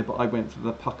out there, but I went for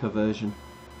the pucker version.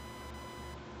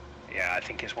 Yeah, I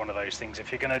think it's one of those things.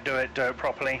 If you're going to do it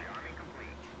properly.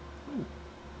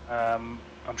 I'm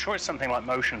sure it's something like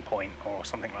Motion Point or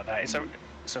something like that. It's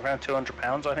around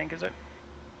 £200, I think, is it?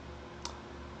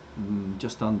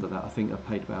 Just under that. I think I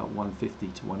paid about 150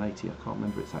 to 180. I can't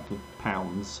remember exactly.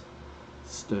 Pounds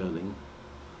sterling.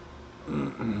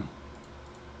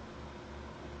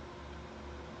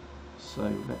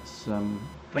 So let's. I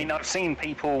mean, I've seen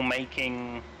people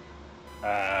making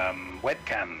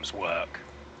webcams work.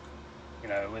 You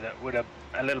know, with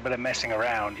a little bit of messing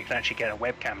around, you can actually get a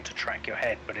webcam to track your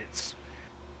head, but it's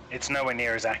nowhere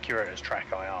near as accurate as track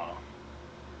IR.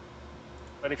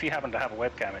 But if you happen to have a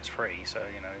webcam, it's free, so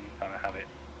you know you kind of have it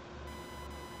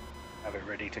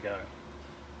ready to go.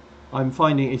 I'm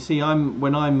finding, you see, I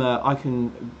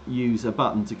can use a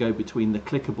button to go between the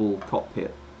clickable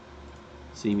cockpit.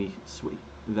 See me sweep.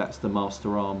 That's the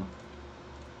master arm.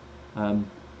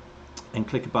 And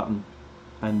click a button,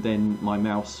 and then my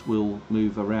mouse will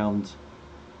move around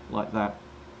like that.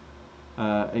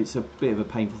 It's a bit of a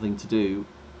painful thing to do,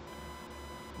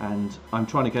 and I'm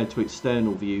trying to go to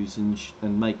external views and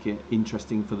make it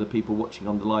interesting for the people watching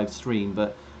on the live stream.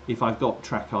 But if I've got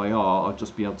track IR, I'll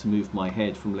just be able to move my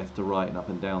head from left to right and up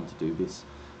and down to do this,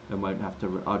 and won't have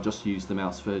to. I'll just use the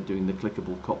mouse for doing the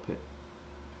clickable cockpit.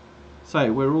 So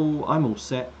I'm all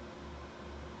set,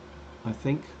 I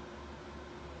think.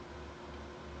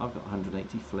 I've got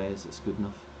 180 flares, that's good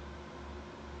enough.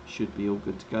 Should be all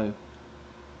good to go.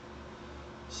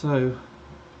 So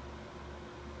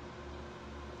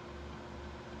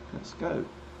let's go.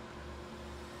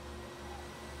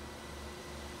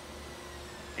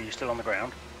 Are you still on the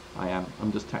ground? I am.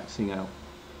 I'm just taxiing out.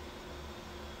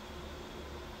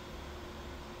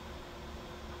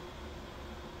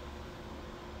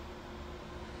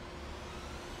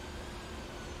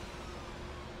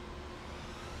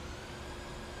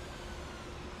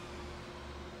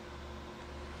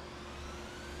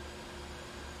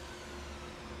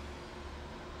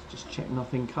 Just check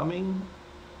nothing coming.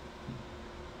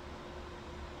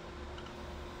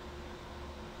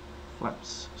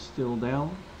 Flaps still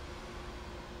down.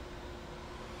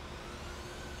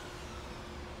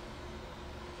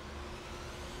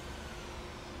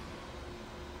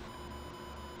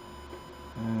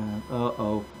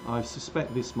 Uh-oh. I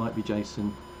suspect this might be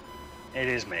Jason. It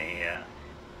is me, yeah.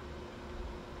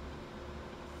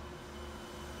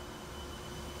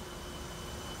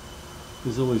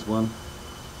 There's always one.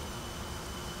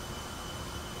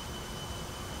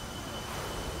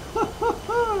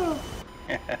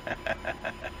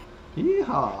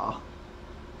 Yeehaw!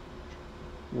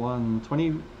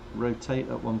 120, rotate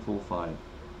at 145.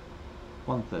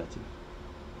 130.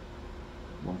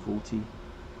 140.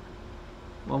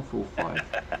 145.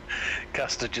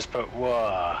 Custard just put,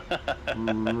 whoa.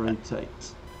 Rotate.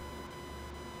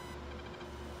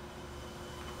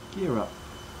 Gear up.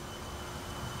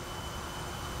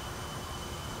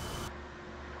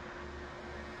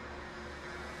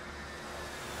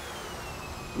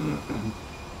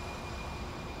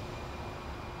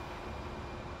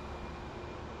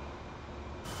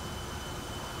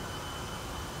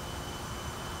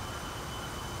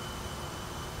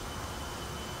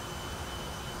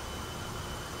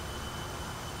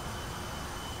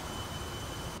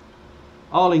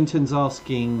 Arlington's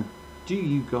asking, do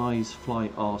you guys fly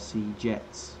RC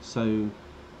jets? So,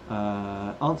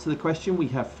 answer the question, we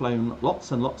have flown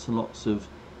lots and lots and lots of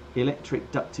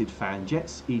electric ducted fan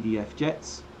jets, EDF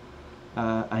jets,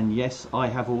 and yes, I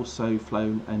have also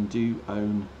flown and do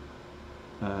own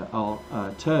our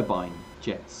turbine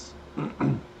jets.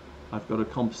 I've got a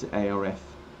composite ARF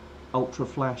ultra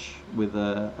flash with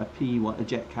a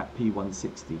JetCat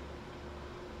P160,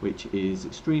 which is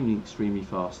extremely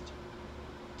fast.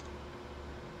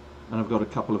 And I've got a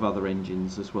couple of other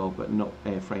engines as well, but not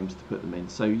airframes to put them in.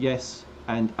 So yes,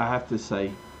 and I have to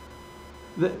say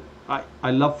that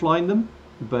I love flying them,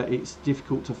 but it's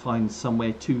difficult to find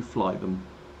somewhere to fly them.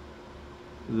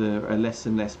 There are less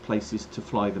and less places to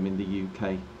fly them in the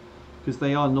UK because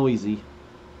they are noisy,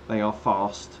 they are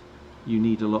fast, you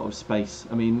need a lot of space.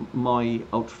 I mean, my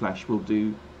ultra flash will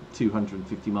do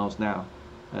 250 miles an hour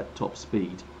at top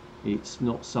speed. It's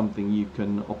not something you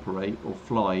can operate or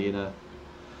fly in a,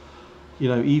 you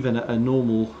know, even at a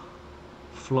normal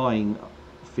flying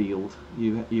field.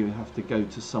 You have to go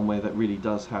to somewhere that really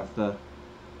does have a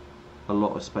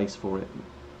lot of space for it.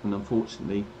 And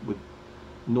unfortunately, with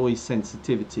noise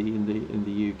sensitivity in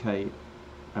the UK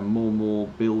and more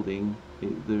building,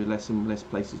 there are less and less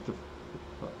places to.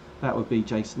 That would be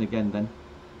Jason again then.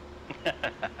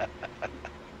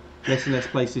 Less and less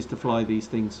places to fly these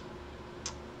things.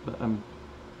 But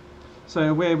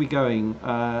so where are we going?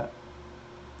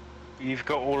 You've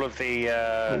got all of the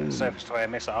surface to air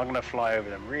missiles. I'm going to fly over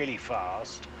them really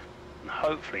fast, and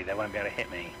hopefully they won't be able to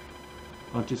hit me.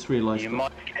 I've just realised you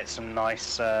might get some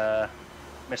nice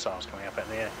missiles coming up at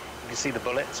the air. You can see the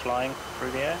bullets flying through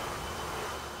the air.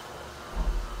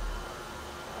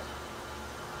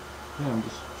 Yeah, I'm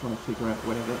just trying to figure out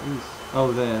where that is.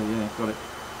 Oh, there, yeah, got it.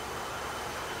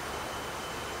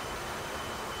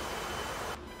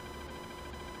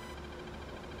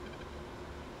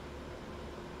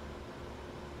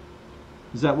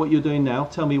 Is that what you're doing now?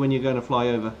 Tell me when you're going to fly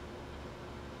over.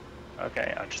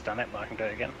 Okay, I've just done it, but I can do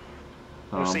it again.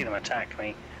 You'll see them attack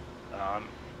me. What am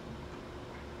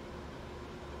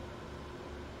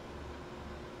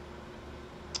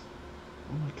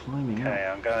I climbing Okay,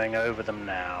 up? I'm going over them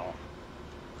now.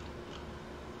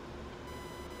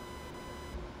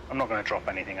 I'm not going to drop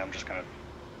anything, I'm just going to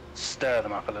stir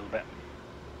them up a little bit.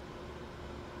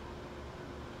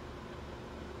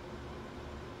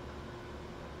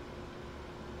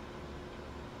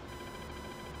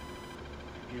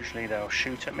 Usually they'll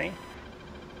shoot at me.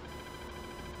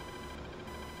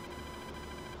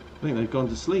 I think they've gone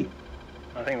to sleep.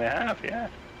 I think they have, yeah.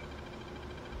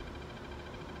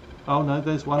 Oh no,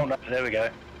 there's one. Oh no, there we go.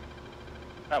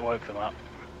 That woke them up.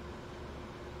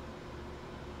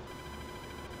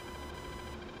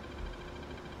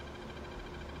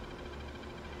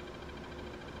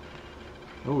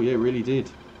 Oh yeah, it really did.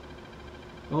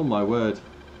 Oh my word.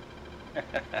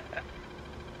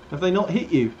 Have they not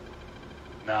hit you?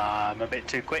 Nah, I'm a bit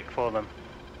too quick for them.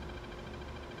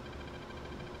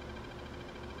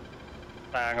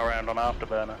 Hang around on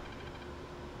afterburner.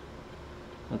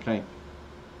 Okay.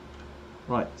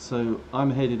 Right, so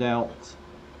I'm headed out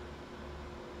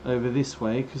over this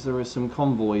way because there are some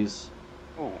convoys.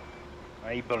 Ooh,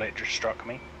 a bullet just struck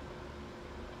me.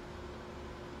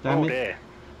 Damn oh it. dear.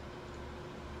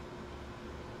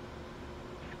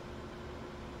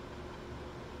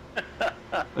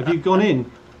 Have you gone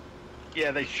in?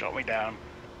 Yeah, they shot me down.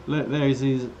 Look, there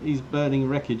he's burning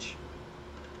wreckage.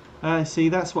 See,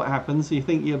 that's what happens. You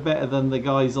think you're better than the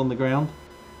guys on the ground.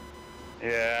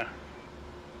 Yeah.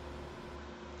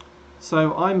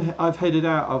 So I've headed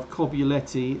out of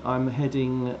Cobuletti. I'm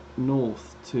heading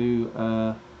north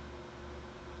to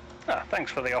Ah,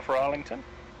 thanks for the offer, Arlington.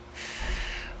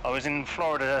 I was in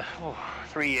Florida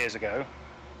 3 years ago,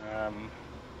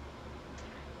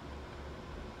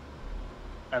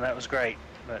 and that was great,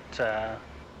 but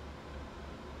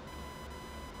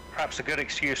perhaps a good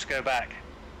excuse to go back.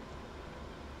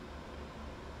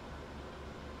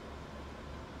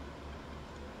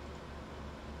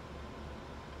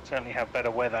 Certainly have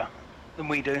better weather than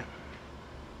we do.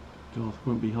 God,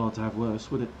 wouldn't be hard to have worse,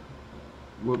 would it?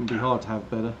 Wouldn't be hard to have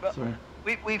better. But Sorry.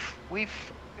 We've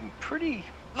been pretty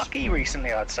lucky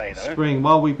recently, I'd say, though. Spring,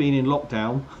 while we've been in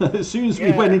lockdown, as soon as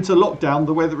we went into lockdown,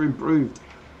 the weather improved.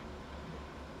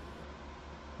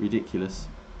 Ridiculous.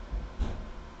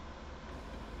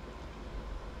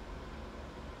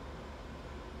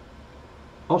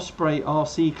 Osprey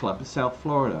RC Club in South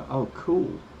Florida. Oh,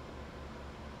 cool.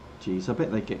 Jeez, I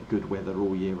bet they get good weather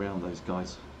all year round, those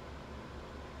guys.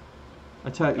 I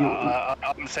tell you,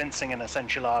 I'm sensing an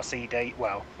essential RC date,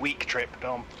 week trip,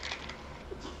 Dom.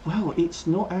 well, it's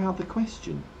not out of the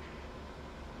question.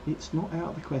 It's not out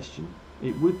of the question.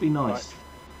 It would be nice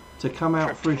to come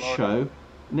out for a show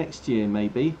next year,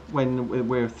 maybe, when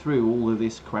we're through all of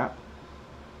this crap,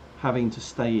 having to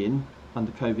stay in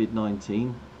under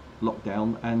COVID-19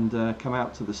 lockdown, and come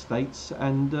out to the States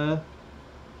and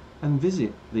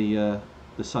visit the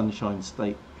Sunshine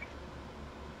State.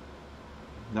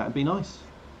 That'd be nice.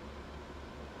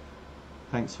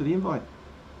 Thanks for the invite.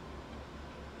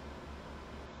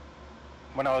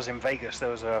 When I was in Vegas, there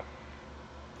was a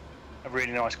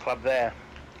really nice club there,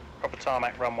 proper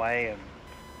tarmac runway, and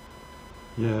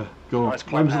yeah, go on. Nice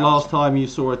When was the clubhouse. last time you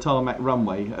saw a tarmac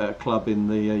runway at a club in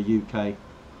the UK?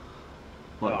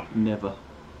 Never.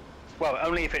 Well,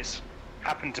 only if it's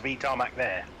happened to be tarmac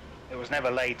there. It was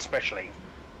never laid specially.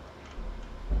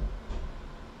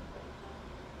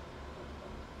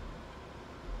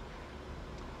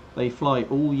 They fly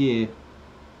all year.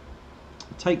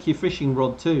 Take your fishing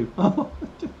rod too.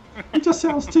 It just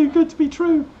sounds too good to be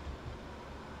true.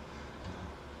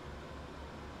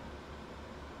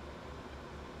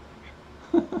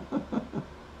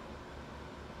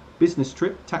 Business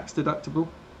trip, tax deductible.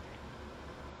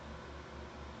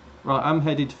 Right, I'm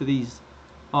headed for these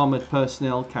armoured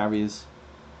personnel carriers.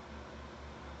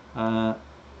 And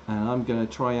I'm going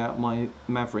to try out my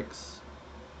Mavericks.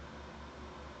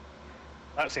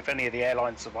 That's if any of the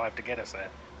airlines survive to get us there.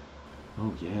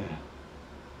 Oh yeah.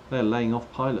 They're laying off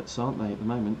pilots, aren't they, at the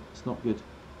moment? It's not good.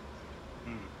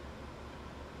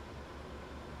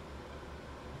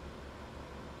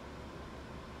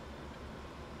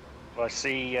 Well, I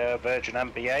see Virgin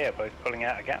and BA are both pulling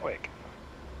out of Gatwick.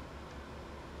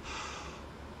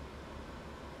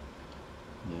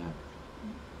 Yeah.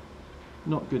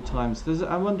 Not good times.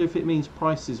 I wonder if it means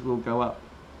prices will go up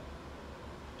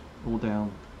or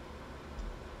down.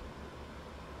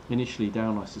 Initially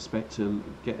down, I suspect, to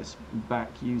get us back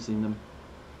using them.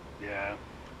 Yeah.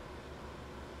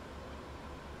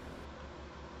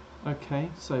 Okay,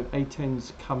 so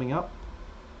A-10's coming up.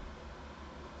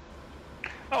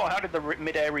 Oh, how did the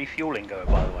mid-air refueling go,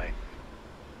 by the way?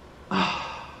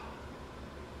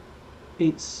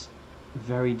 It's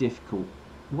very difficult.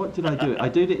 What did I do? I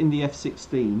did it in the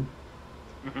F-16.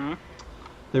 Mm-hmm.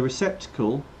 The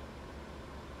receptacle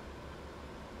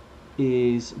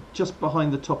is just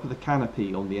behind the top of the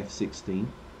canopy on the F-16,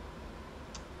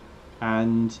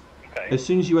 and as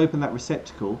soon as you open that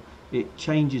receptacle, it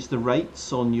changes the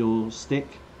rates on your stick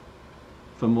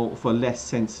for less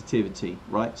sensitivity,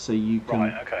 right? So you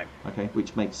can, okay,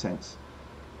 which makes sense.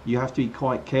 You have to be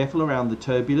quite careful around the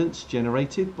turbulence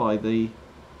generated by the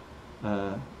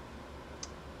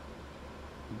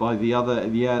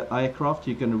aircraft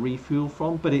you're going to refuel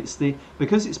from, but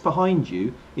because it's behind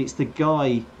you, it's the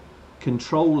guy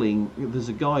controlling. There's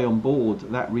a guy on board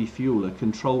that refueler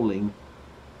controlling,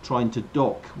 trying to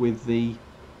dock with the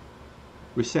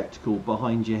receptacle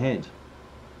behind your head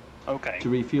to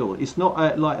refuel. It's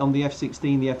not like on the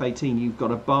F-16, the F-18, you've got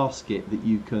a basket that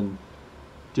you can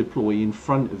deploy in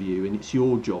front of you and it's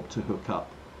your job to hook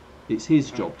up. It's his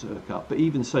job to hook up, but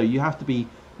even so you have to be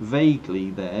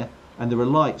vaguely there, and there are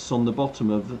lights on the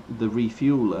bottom of the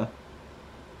refueler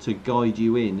to guide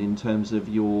you in terms of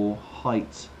your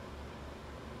height.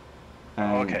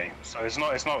 Okay, so it's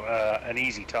not an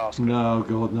easy task. No,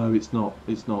 God, no, it's not.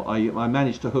 It's not. I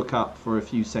managed to hook up for a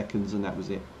few seconds and that was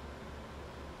it.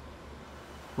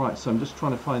 Right, so I'm just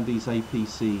trying to find these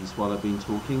APCs while I've been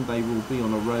talking. They will be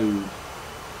on a road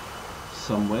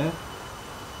somewhere.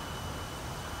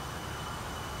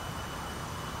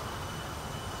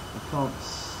 I can't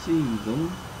see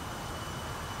them.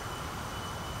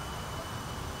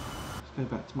 Let's go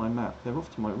back to my map. They're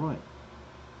off to my right.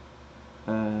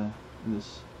 And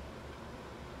there's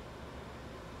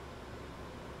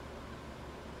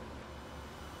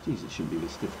Geez, it shouldn't be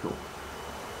this difficult.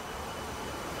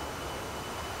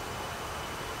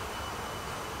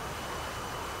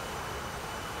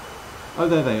 Oh,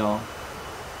 there they are.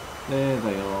 There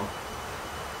they are.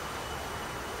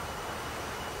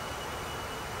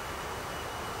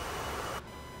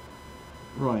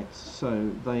 Right,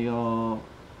 so they are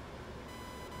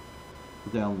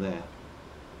down there.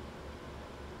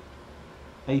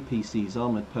 APCs,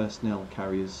 armoured personnel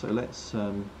carriers. So let's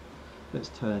turn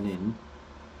in.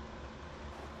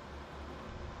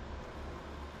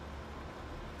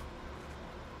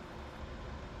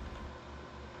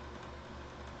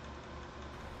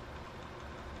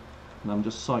 And I'm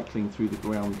just cycling through the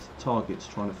ground targets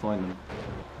trying to find them.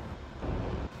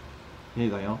 Here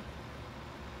they are.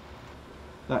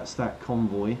 That's that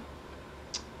convoy.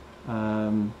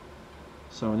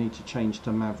 So I need to change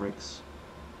to Mavericks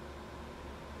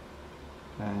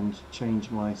and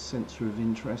change my sensor of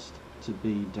interest to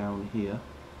be down here,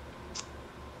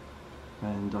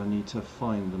 and I need to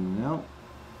find them now.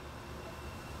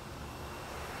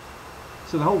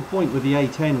 So the whole point with the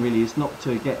A-10 really is not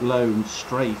to get low and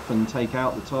strafe and take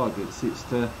out the targets, it's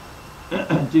to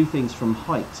do things from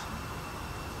height.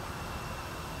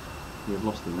 We've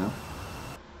lost them now.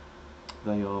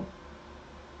 They are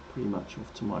pretty much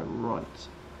off to my right.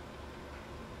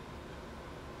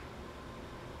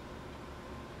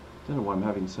 Don't know why I'm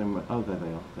having so much. Oh, there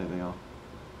they are. There they are.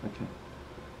 Okay.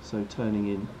 So turning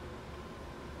in.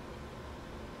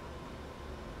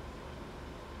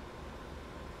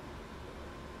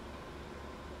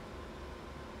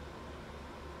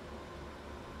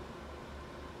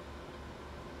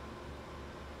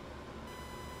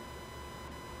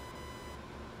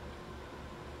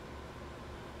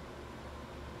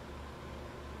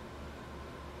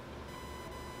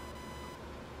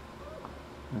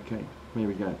 Okay, here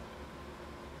we go.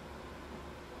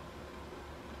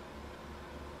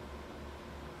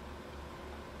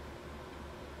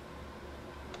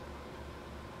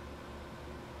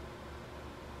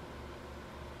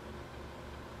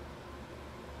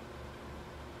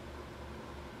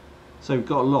 So we've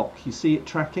got a lock. You see it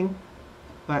tracking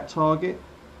that target,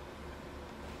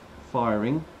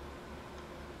 firing.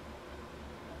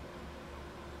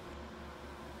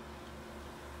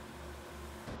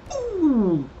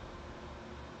 Ooh,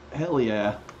 hell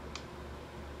yeah.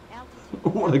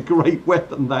 What a great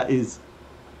weapon that is.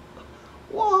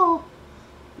 Wow,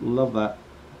 love that.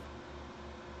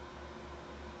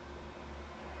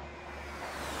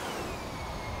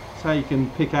 It's how you can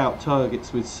pick out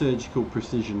targets with surgical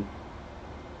precision.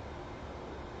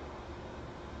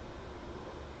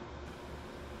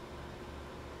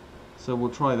 So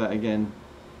we'll try that again.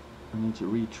 I need to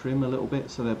retrim a little bit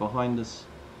so they're behind us.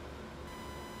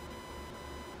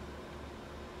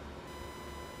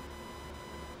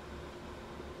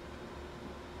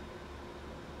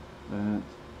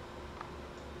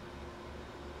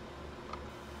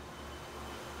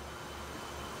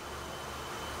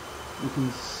 You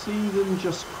can see them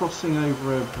just crossing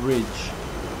over a bridge.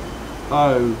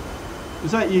 Oh,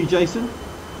 was that you, Jason?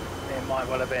 It might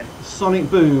well have been. Sonic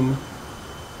boom.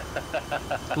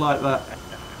 Like that.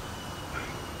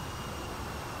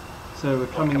 So we're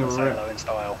coming around in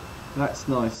style. That's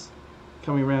nice.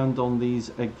 Coming around on these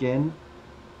again.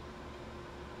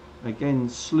 Again,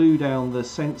 slew down the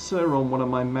sensor on one of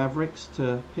my Mavericks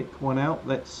to pick one out.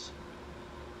 Let's.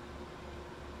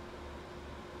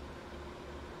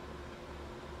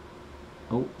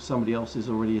 Oh, somebody else is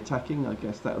already attacking. I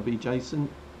guess that would be Jason.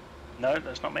 No,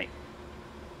 that's not me.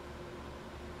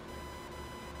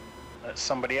 That's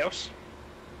somebody else.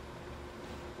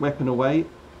 Weapon away.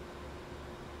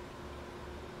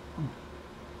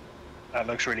 That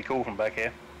looks really cool from back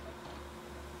here.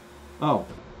 Oh,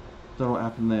 don't know what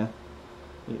happened there.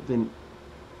 It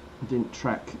didn't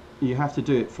track. You have to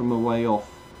do it from a way off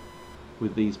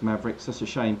with these Mavericks. That's a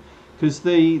shame. Because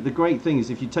the great thing is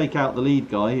if you take out the lead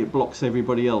guy, it blocks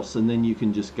everybody else, and then you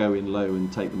can just go in low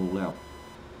and take them all out.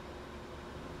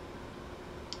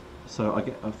 So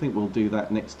I think we'll do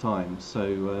that next time.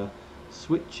 So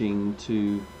switching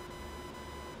to.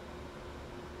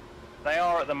 They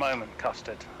are at the moment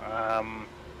custard.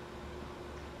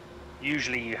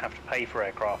 Usually you have to pay for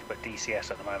aircraft, but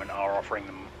DCS at the moment are offering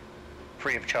them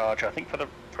free of charge. I think for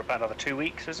about another 2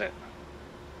 weeks, is it?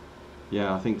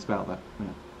 Yeah, I think it's about that. Yeah.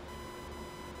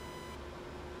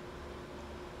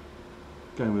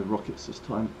 Going with rockets this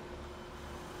time.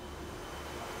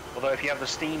 Although if you have the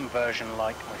Steam version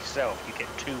like myself, you get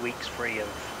 2 weeks free of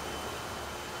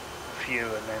a few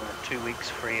and then 2 weeks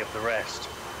free of the rest.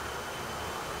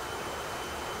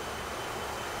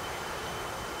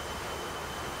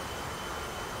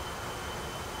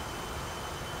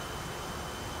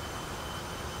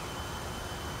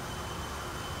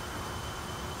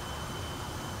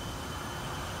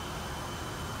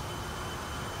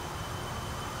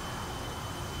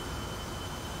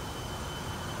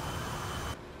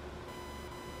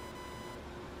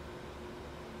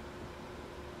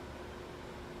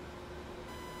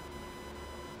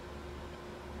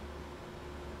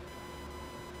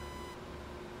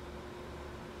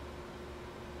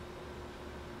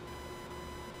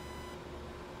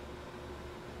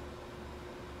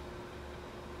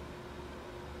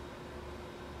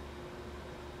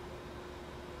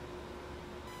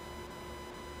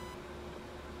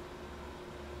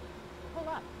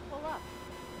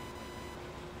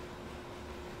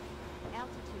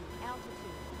 Altitude,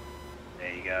 altitude.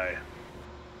 There you go.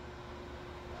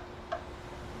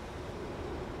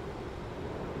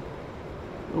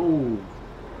 Oh.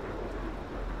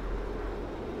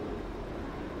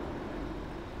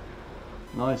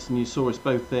 Nice, and you saw us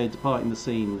both there departing the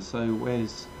scene. So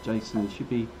where's Jason? Should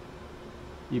be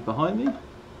you behind me?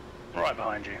 Right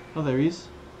behind you. Oh, there he is.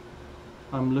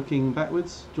 I'm looking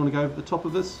backwards. Do you want to go over the top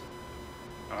of us?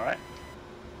 Alright.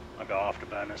 I'll go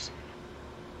afterburners.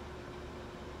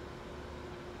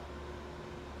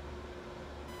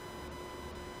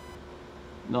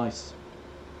 Nice.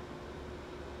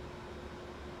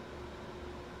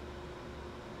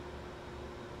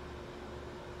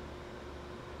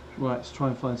 Right, let's try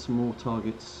and find some more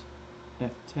targets.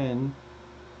 F10.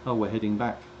 Oh, we're heading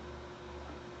back.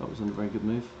 That wasn't a very good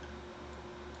move.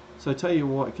 So tell you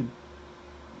what I could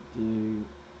do.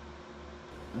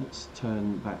 Let's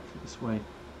turn back this way.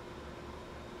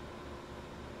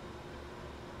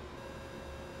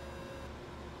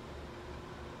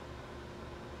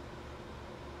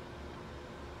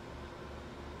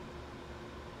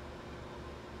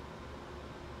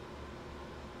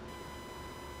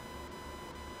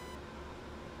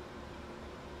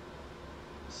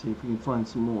 See if we can find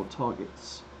some more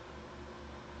targets.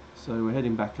 So we're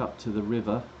heading back up to the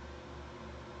river.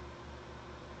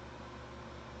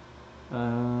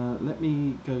 Let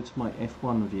me go to my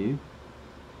F1 view.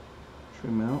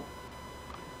 Trim out.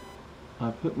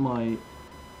 I put my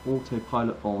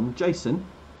autopilot on. Jason,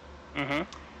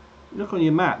 look on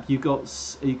your map. You've got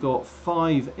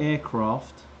 5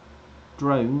 aircraft,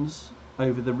 drones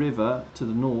over the river to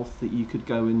the north that you could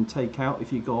go and take out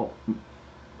if you got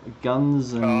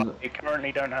guns and. You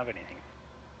currently don't have anything.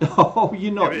 Oh,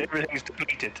 you're not. Everything's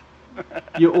depleted.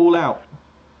 You're all out.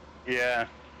 Yeah.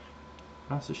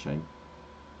 That's a shame.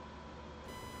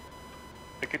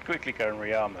 I could quickly go and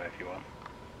rearm though if you want.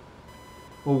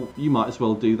 Well, you might as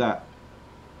well do that.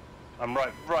 I'm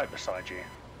right beside you.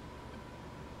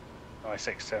 Nice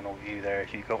external view there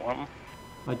if you've got one.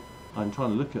 I'm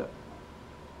trying to look at.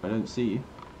 I don't see you.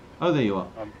 Oh, there you are.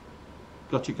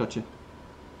 Gotcha, gotcha.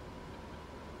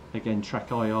 Again,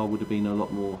 track IR would have been a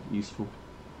lot more useful.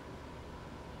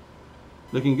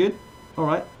 Looking good. All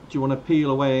right. Do you want to peel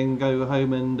away and go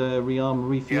home and rearm,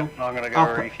 refuel? Yeah, I'm going to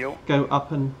go refuel. Go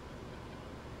up and.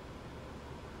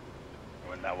 I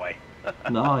went that way.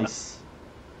 Nice.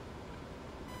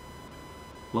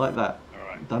 Like that. All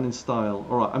right. Done in style.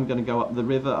 All right. I'm going to go up the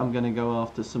river. I'm going to go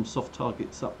after some soft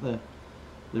targets up the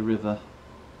river.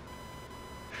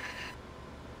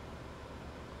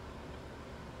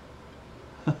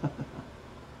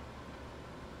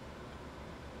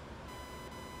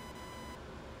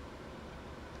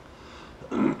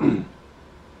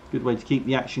 Good way to keep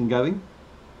the action going.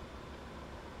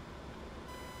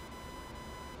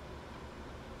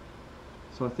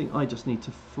 So I think I just need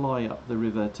to fly up the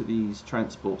river to these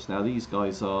transports now. These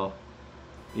guys are,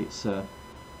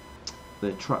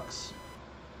 they're trucks.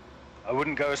 I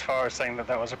wouldn't go as far as saying that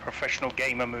was a professional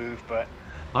gamer move, but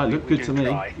Look good to me.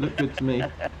 try. Look good to me.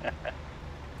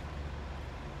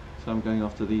 So I'm going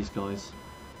after these guys.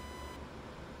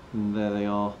 And there they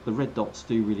are. The red dots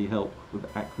do really help with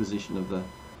the acquisition of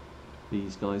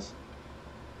these guys.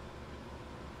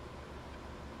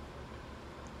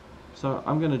 So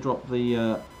I'm going to drop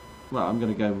the, well, I'm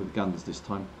going to go in with guns this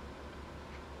time.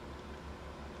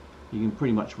 You can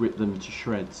pretty much rip them to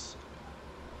shreds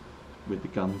with the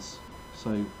guns.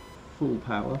 So full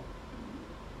power.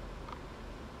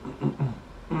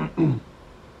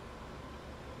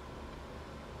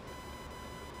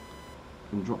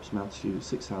 And drop some altitude at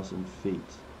 6,000 feet.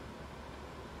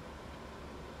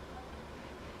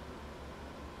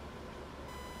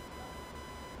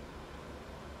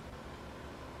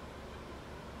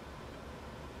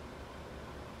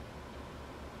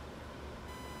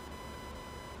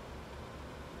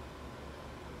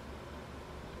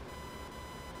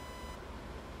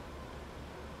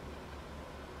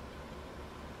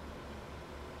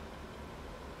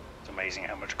 It's amazing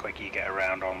how much quicker you get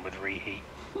around on with reheat.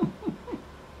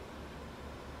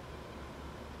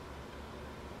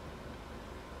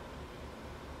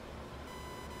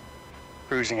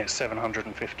 Cruising at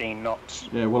 715 knots.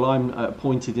 Yeah, well, I'm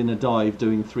pointed in a dive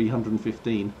doing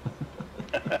 315.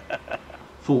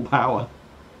 Full power.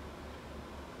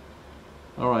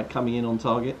 Alright, coming in on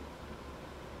target.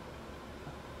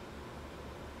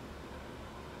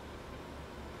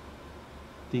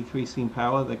 Decreasing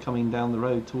power, they're coming down the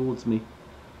road towards me.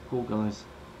 Poor guys.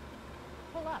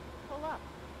 Pull up, pull up.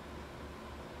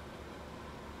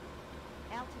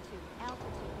 Altitude, altitude.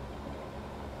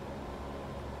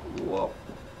 Whoa.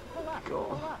 Pull up,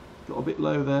 God. pull up. Got a bit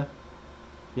low there.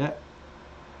 Yeah.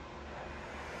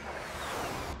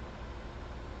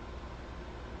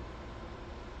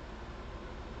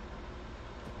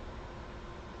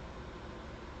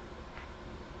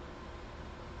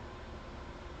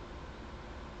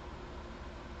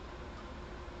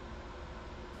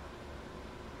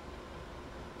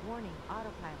 Warning,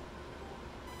 autopilot.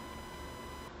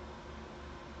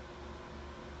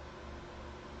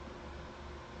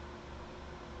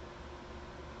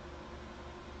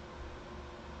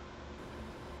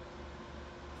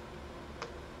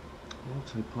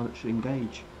 Autopilot should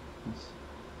engage. Yes.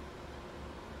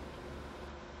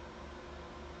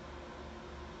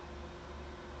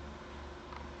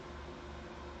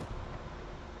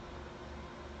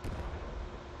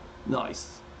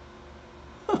 Nice.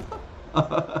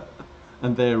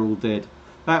 And they're all dead.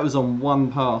 That was on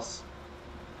one pass.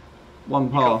 One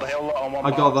pass.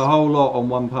 I got the whole lot on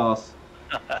one pass.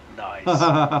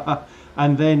 Nice.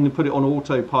 And then put it on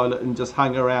autopilot and just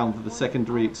hang around for the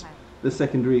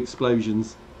secondary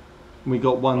explosions. And we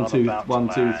got one, two,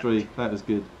 three. That was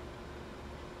good.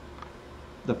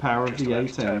 The power of the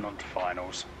A-10. Turn on to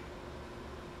finals.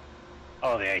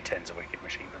 Oh, the A-10's a wicked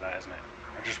machine for that, isn't it?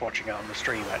 I'm just watching it on the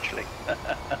stream, actually.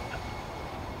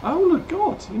 Oh, look,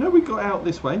 God. You know, we got out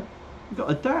this way. We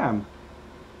got a dam.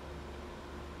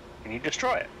 Can you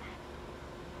destroy it?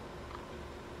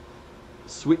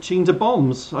 Switching to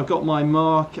bombs. I've got my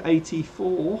Mark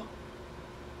 84.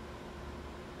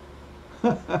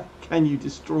 Can you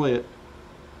destroy it?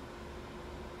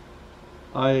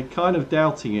 I'm kind of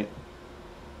doubting it.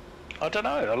 I don't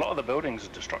know. A lot of the buildings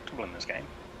are destructible in this game.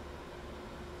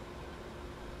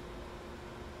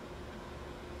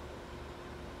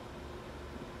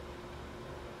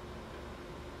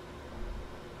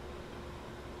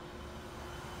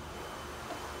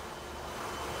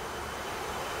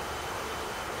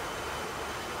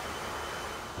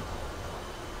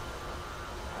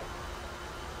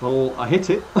 Well, I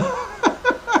hit it.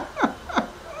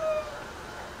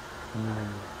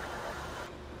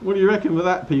 What do you reckon for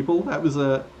that, people? That was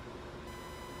a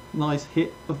nice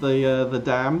hit of the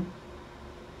dam.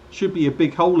 Should be a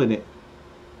big hole in it.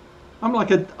 I'm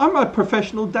a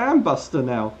professional dam buster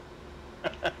now.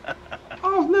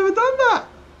 I've never done that.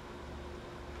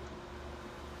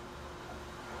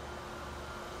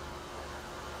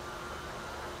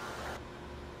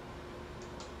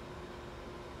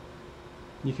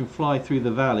 You can fly through the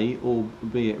valley,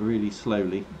 albeit really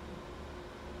slowly.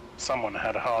 Someone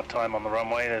had a hard time on the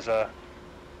runway. There's a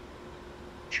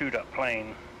chewed up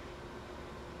plane.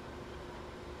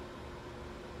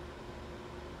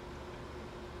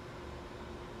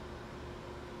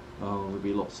 Oh, there'll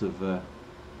be lots of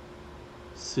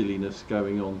silliness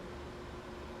going on.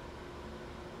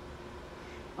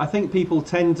 I think people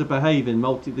tend to behave in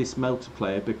this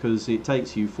multiplayer because it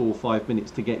takes you 4 or 5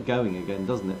 minutes to get going again,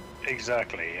 doesn't it?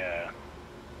 Exactly, yeah.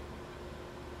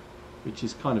 Which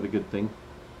is kind of a good thing.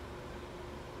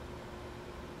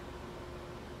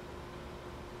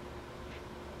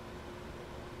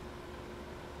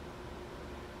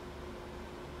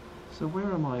 So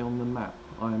where am I on the map?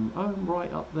 I'm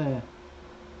right up there.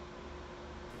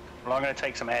 Well, I'm going to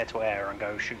take some air-to-air and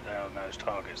go shoot down those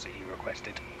targets that you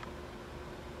requested.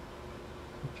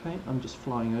 Okay, I'm just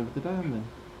flying over the dam then.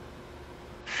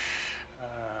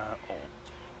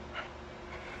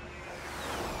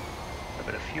 A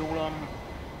bit of fuel on.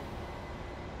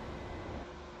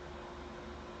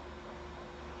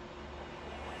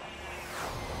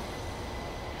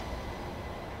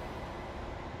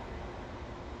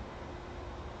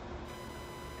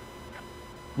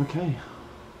 Okay.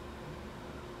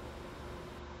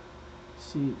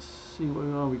 See where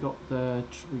we are. We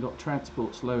got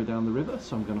transports lower down the river,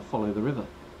 so I'm going to follow the river.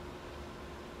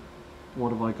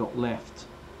 What have I got left?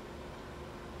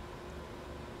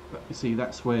 But you see,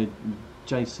 that's where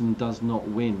Jason does not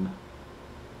win,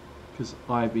 because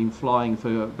I've been flying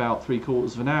for about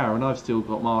 3/4 of an hour, and I've still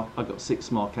got I've got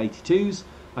 6 Mark 82s.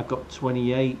 I've got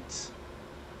 28.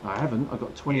 I haven't. I've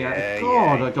got 28. Yeah,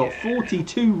 God, yeah, I got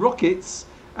 42 rockets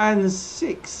and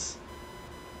 6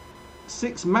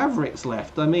 Mavericks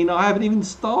left. I mean, I haven't even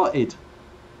started.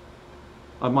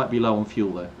 I might be low on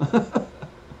fuel though.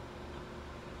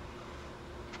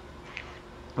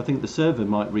 I think the server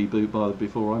might reboot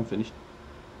before I'm finished.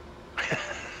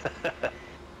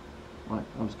 Right,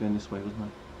 I was going this way, wasn't I?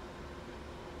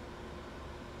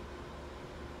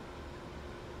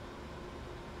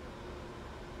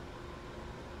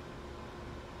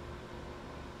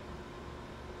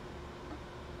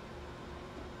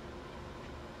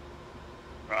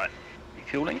 Right,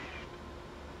 refueling.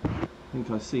 I think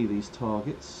I see these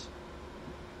targets.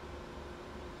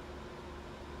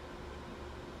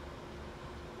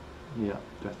 Yeah,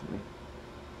 definitely.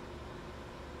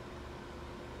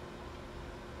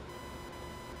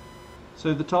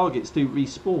 So the targets do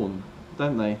respawn,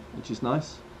 don't they? Which is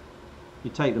nice. You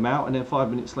take them out and then 5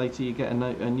 minutes later you get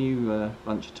a new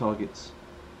bunch of targets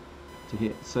to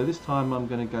hit. So this time I'm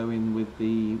going to go in with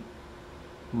the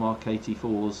Mark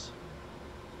 84s.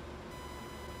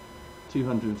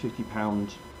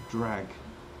 250-pound drag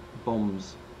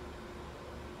bombs.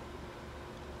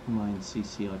 Mine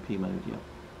CCIP mode, yeah.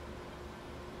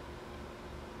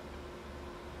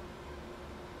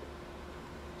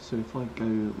 So if I go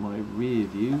my rear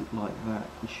view like that,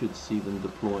 you should see them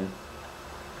deploy.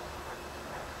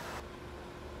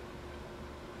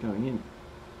 Going in.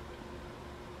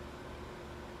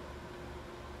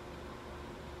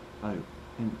 Oh,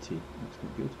 empty. That's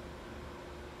not good.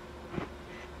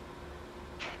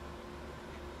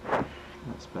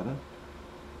 That's better.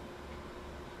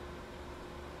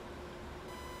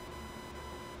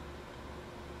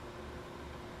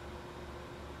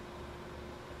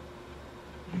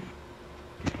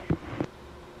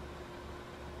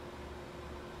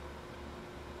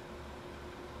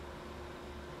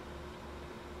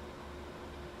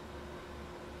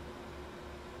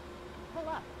 Pull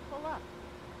up, pull up.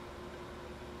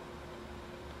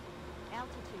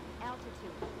 Altitude,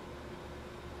 altitude.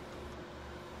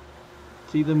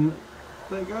 See them?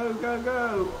 They go, go,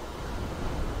 go!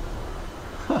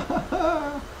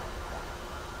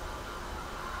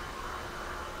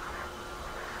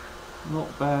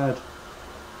 Not bad.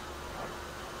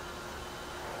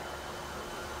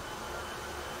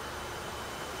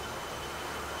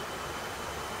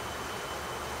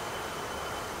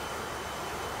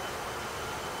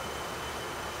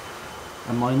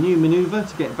 And my new manoeuvre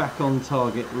to get back on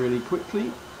target really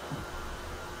quickly.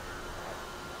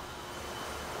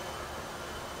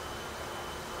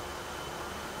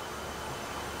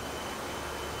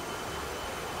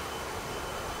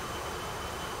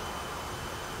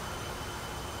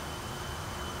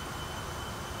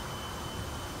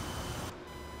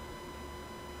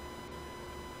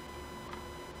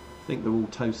 I think they're all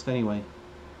toast anyway.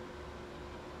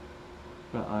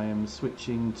 But I am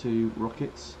switching to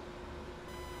rockets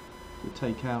to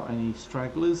take out any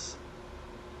stragglers.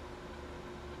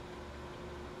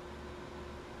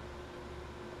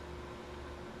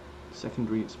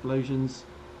 Secondary explosions.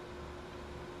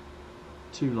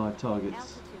 2 live targets.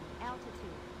 Altitude, altitude.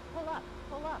 Pull up,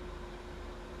 pull up.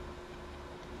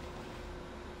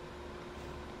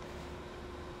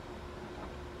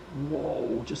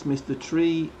 Whoa, just missed the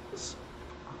tree.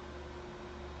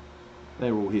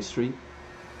 They're all history.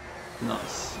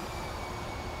 Nice.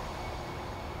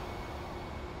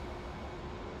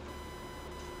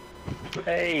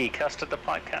 Hey, Custard the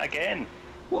Pipe Cat again.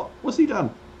 What? What's he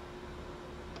done?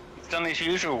 He's done his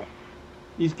usual.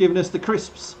 He's given us the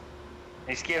crisps.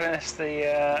 He's given us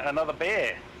the another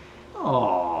beer.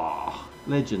 Oh,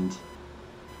 legend.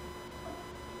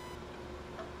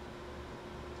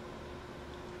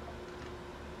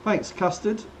 Thanks,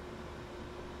 Custard.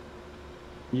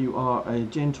 You are a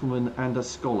gentleman and a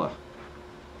scholar.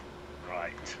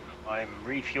 Right, I'm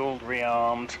refueled,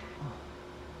 rearmed,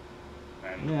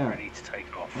 and Yeah. ready to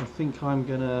take off. I think I'm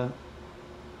gonna...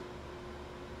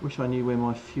 Wish I knew where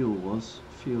my fuel was.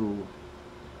 Fuel...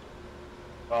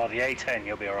 Well, the A-10,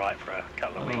 you'll be alright for a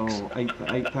couple of weeks. Oh,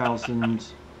 8,000...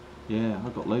 Yeah,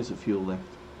 I've got loads of fuel left.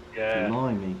 Yeah.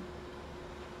 Blimey.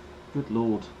 Good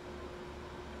lord.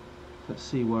 Let's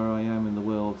see where I am in the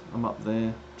world. I'm up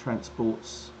there.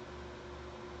 Transports.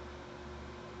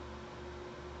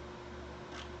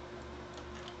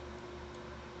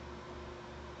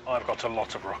 I've got a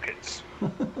lot of rockets.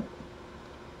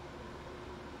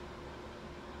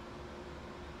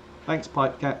 Thanks,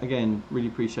 Pipe Cat, again. Really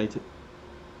appreciate it.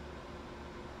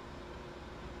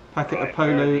 Packet Right, of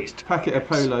where are polo, these packet of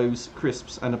targets? polos,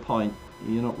 crisps, and a pint.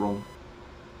 You're not wrong.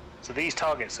 So these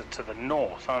targets are to the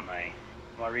north, aren't they?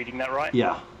 Am I reading that right?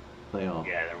 Yeah, they are.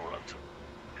 Yeah, they're all up to...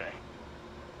 Okay.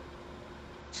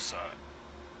 So...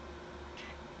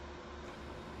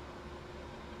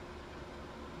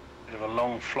 Bit of a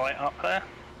long flight up there.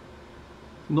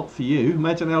 Not for you.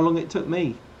 Imagine how long it took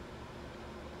me.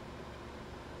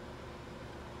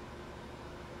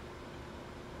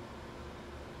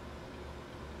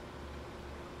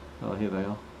 Oh, here they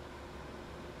are.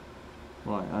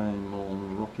 Right, I'm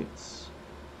on rockets.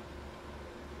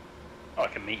 Oh, I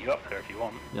can meet you up there if you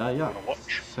want. Yeah, yeah. Wanna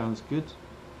watch? Sounds good.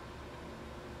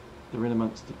 They're in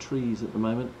amongst the trees at the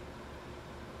moment.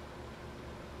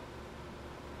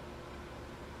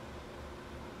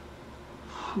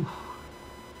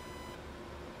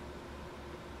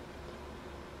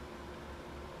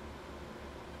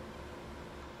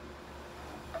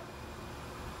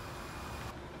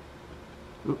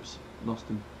 Oops, lost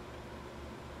him.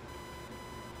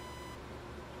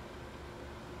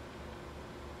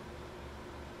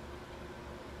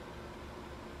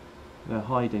 They're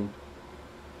hiding.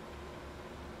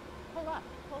 Pull up,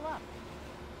 pull up.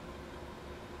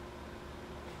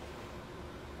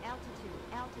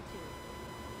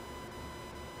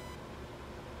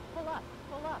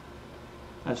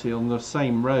 Actually, on the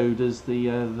same road as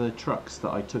the trucks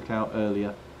that I took out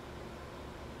earlier,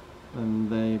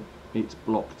 and it's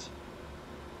blocked.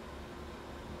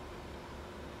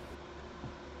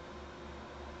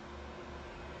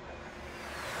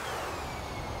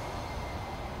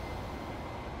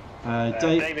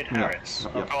 David Harris.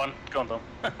 Yeah. Oh, go on, Tom.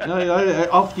 No,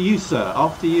 after you, sir.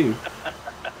 After you.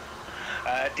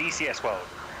 DCS World,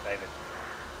 David.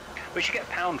 We should get a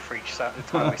pound for each time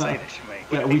we say this,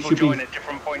 shouldn't we? Yeah, People join at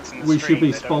different points in the we stream. should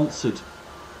be sponsored.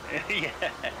 Yeah.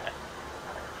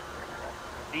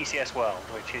 DCS World,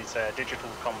 which is a digital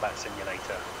combat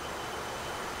simulator.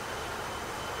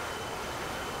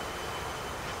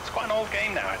 It's quite an old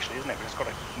game now, actually, isn't it? But it's got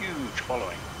a huge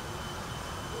following.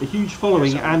 A huge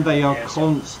following, and they are yeah,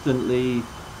 constantly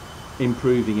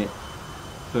improving it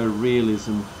for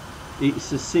realism.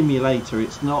 It's a simulator.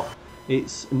 It's not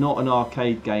an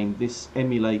arcade game. This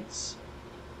emulates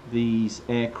these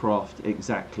aircraft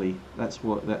exactly. That's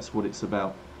what it's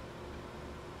about.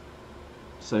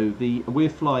 So I'm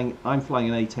flying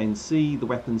an A-10C. The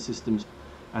weapon systems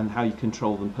and how you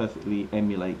control them perfectly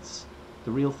emulates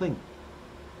the real thing.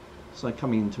 So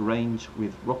coming into range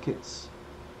with rockets.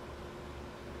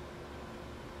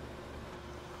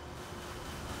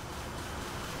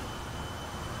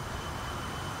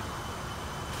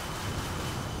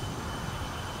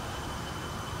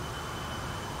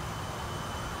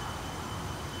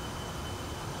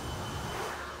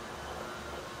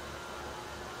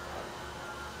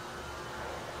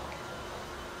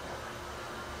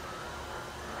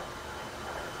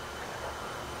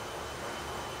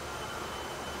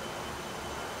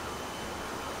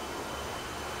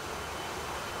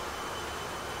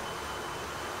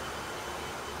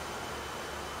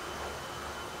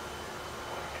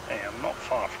 Hey, I'm not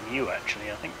far from you,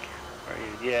 actually, I think. Where are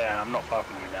you? Yeah, I'm not far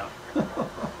from you now.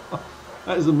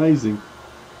 That is amazing.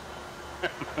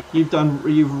 You've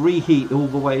reheat all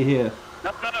the way here.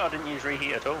 No, I didn't use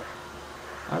reheat at all.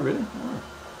 Oh, really? Oh.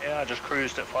 Yeah, I just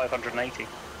cruised at 580.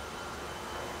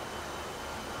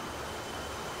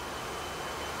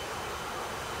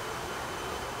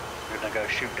 We're going to go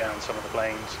shoot down some of the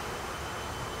planes.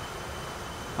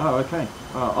 Oh, okay.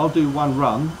 I'll do one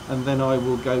run, and then I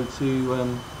will go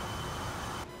to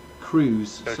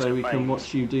cruise, so we can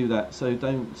watch you do that. So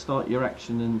don't start your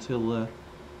action until...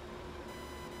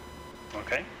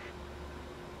 Okay.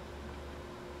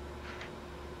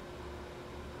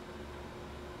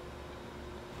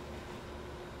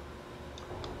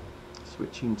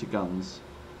 Switching to guns.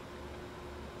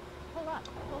 Pull up,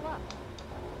 pull up.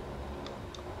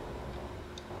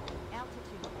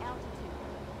 Altitude, altitude.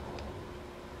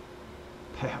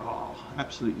 Oh,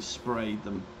 absolutely sprayed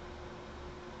them.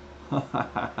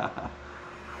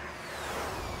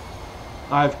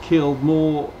 I've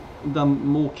done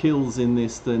more kills in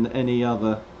this than any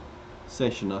other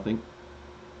session, I think.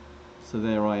 So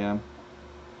there I am.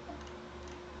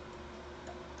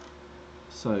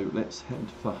 So let's head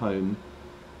for home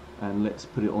and let's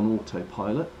put it on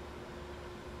autopilot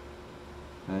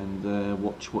and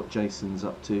watch what Jason's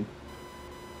up to.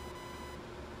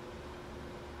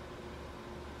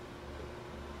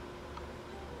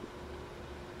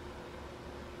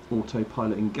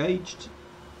 Autopilot engaged.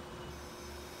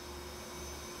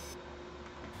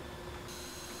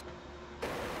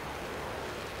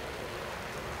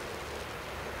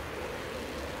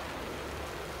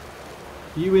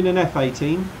 You in an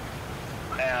F-18?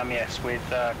 I am, yes, with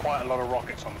quite a lot of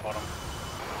rockets on the bottom.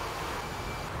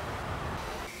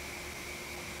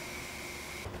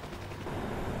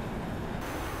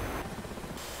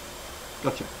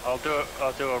 Gotcha.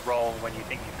 I'll do a roll when you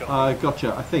think you've got.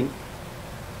 Gotcha. I think.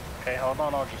 Okay, hold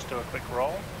on. I'll just do a quick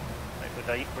roll. With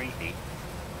a reheat.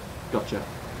 Gotcha.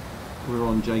 We're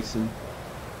on Jason.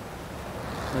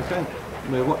 Okay,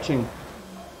 we're watching.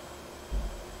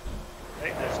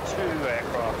 Okay, there's two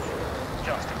aircraft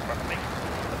just in front of me, a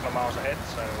couple of miles ahead.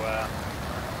 So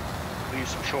we'll use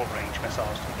some short-range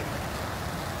missiles to begin with.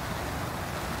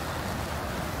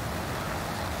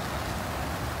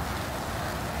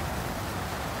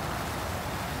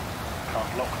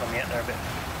 Can't lock them yet, they're a bit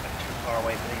too far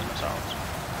away for these missiles.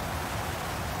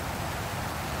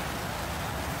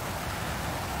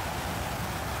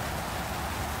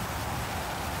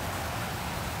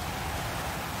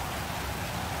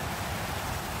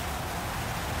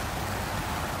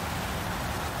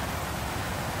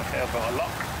 Okay, I've got a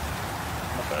lock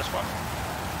on the first one.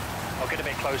 I'll get a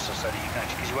bit closer so that you can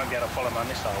actually, because you won't be able to follow my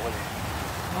missile, will you?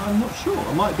 I'm not sure,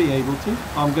 I might be able to.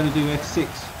 I'm going to do F6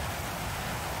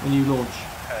 when you launch.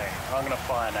 Okay, I'm going to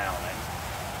fire now then.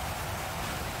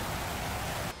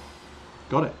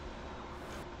 Got it.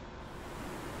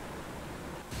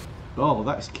 Oh,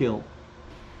 that's kill.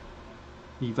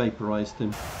 He vaporized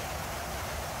him.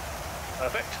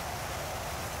 Perfect.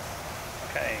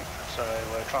 Okay, so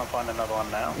we'll try and find another one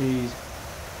now. He's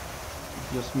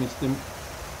just missed him.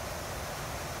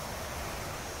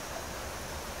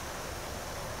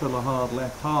 Pull a hard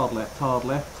left, hard left, hard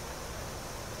left.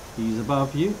 He's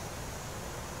above you.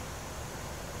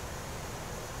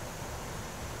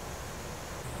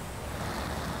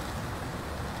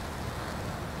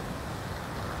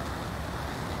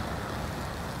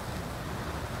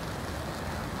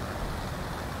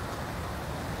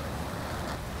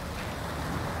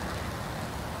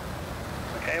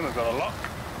 Okay, we've got a lock.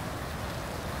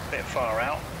 A bit far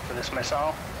out for this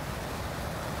missile.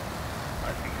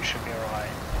 I think we should be alright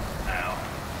now.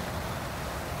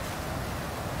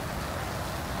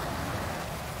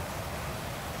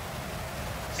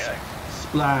 Okay.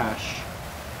 Splash.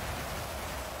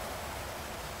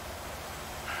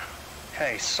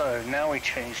 Okay, so now we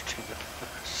change to the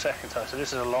second type. So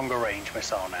this is a longer range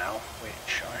missile now,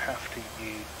 which I have to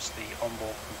use the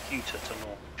onboard computer to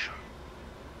launch.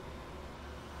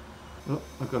 Oh,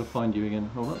 I've got to find you again.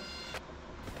 Hold on.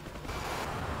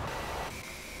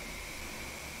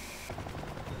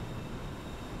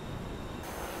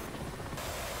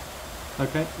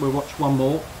 Okay, we'll watch one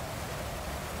more.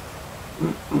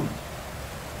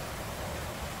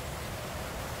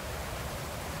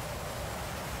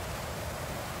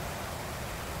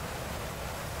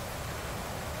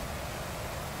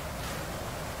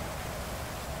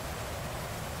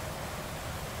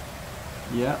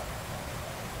 Yeah.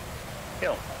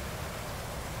 Kill.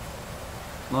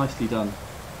 Nicely done.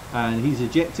 And he's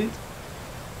ejected.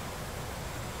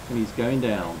 And he's going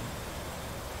down.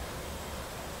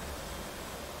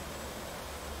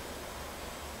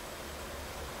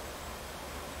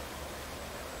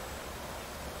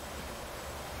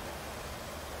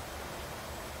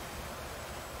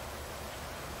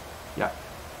 Yeah,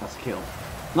 that's a kill.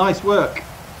 Nice work.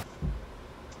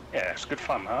 Yeah, it's good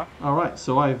fun, huh? Alright,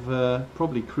 so I've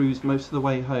probably cruised most of the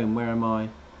way home. Where am I?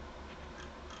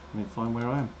 Let me find where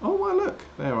I am. Oh, well, look.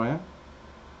 There I am.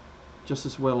 Just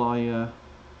as well I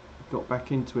got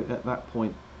back into it at that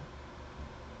point.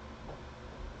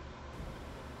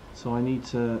 So I need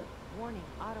to... Warning,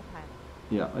 autopilot.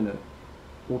 Yeah, I know.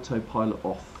 Autopilot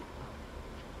off.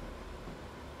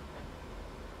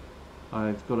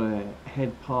 I've got to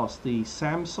head past the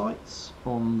SAM sites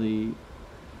on the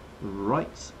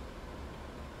right.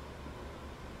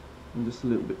 And just a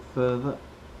little bit further.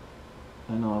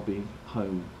 And I'll be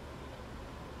home.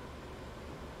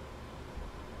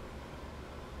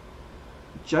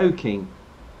 Joking.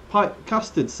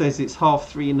 Custard says it's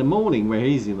 3:30 in the morning where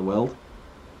he's in the world.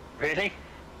 Really?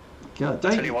 God,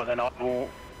 I'll tell you what, then I will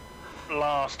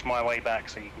blast my way back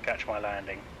so you can catch my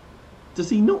landing. Does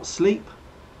he not sleep?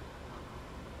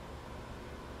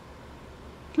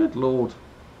 Good Lord.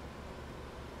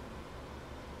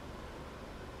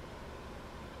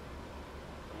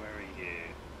 Where are you?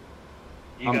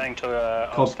 You going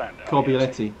to Ostend?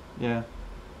 Cobuletti, yeah.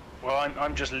 Well,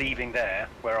 I'm just leaving there,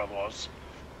 where I was.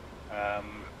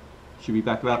 Should be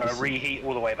back about I'm going to reheat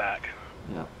all the way back.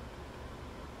 Yeah.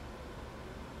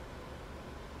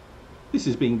 This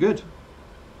has been good.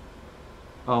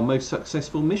 Our most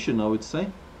successful mission, I would say.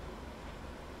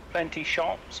 Plenty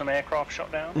shot, some aircraft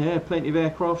shot down. Yeah, plenty of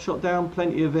aircraft shot down,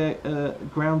 plenty of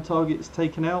ground targets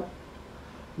taken out.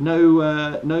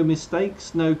 No, no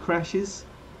mistakes, no crashes.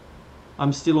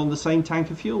 I'm still on the same tank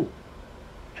of fuel.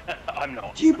 I'm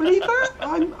not. Do you believe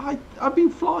that? I've been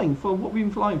flying for what we've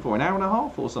been flying for, an hour and a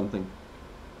half or something.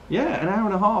 Yeah, an hour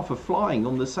and a half of flying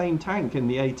on the same tank in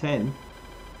the A-10.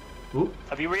 Ooh.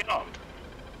 Have you rearmed?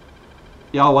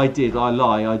 Yeah, oh, I did. I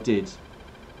lie. I did.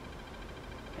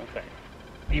 Okay.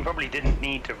 You probably didn't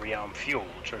need to rearm fuel,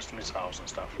 just missiles and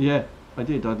stuff. Yeah, I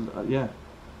did. Yeah.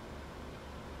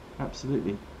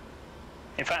 Absolutely.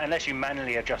 In fact, unless you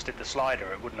manually adjusted the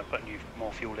slider, it wouldn't have put you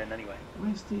more fuel in anyway.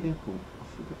 Where's the airport?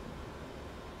 I forgot.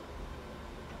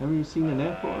 Have you seen an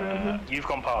airport around here? You've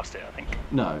gone past it, I think.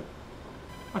 No.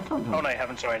 I can't. Oh no, you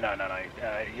haven't. Sorry, no.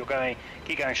 You're going.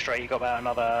 Keep going straight. You've got about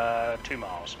another 2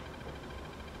 miles.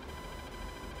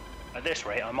 At this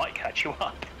rate, I might catch you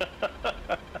up.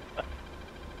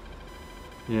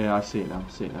 Yeah, I see it now.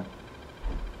 I see it now.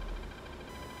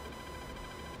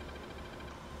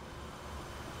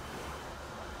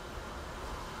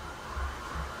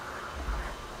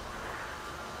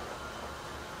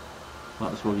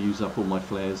 Might as well use up all my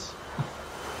flares.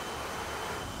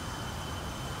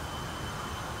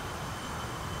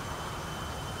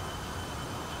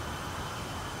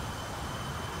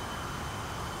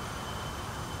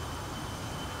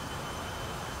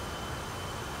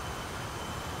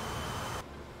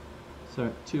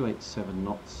 287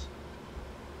 knots.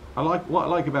 What I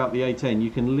like about the A-10, you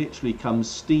can literally come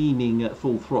steaming at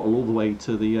full throttle all the way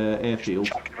to the airfield.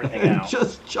 Just chuck everything out.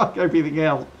 Just chuck everything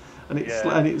out, and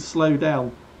it's slowed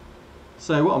down.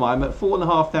 So what am I? I'm at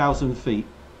 4,500 feet,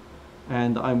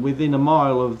 and I'm within a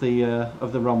mile of the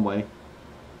runway.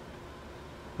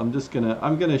 I'm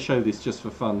gonna show this just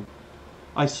for fun.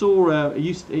 I saw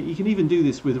you can even do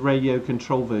this with radio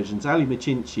control versions. Ali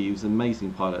Machinchi, who's an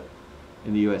amazing pilot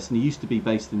in the US, and he used to be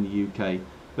based in the UK.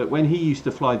 But when he used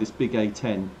to fly this big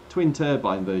A-10 twin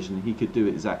turbine version, he could do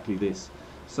exactly this.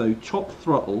 So chop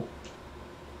throttle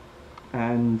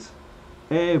and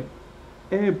air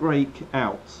brake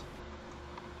out,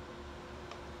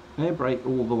 air brake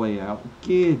all the way out,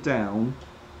 gear down,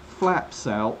 flaps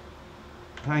out,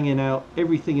 hanging out,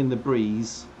 everything in the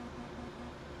breeze.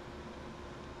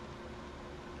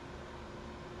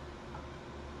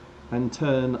 And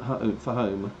turn for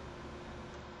home.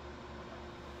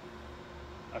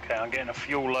 Okay, I'm getting a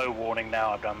fuel low warning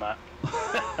now I've done that.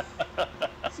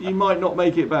 So you might not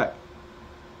make it back.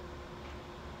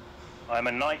 I'm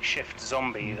a night shift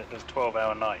zombie that does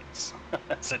 12-hour nights.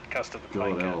 Said Custard the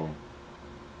God, Flaker.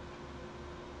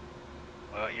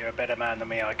 Well, you're a better man than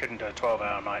me. I couldn't do a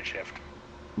 12-hour night shift.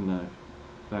 No,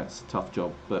 that's a tough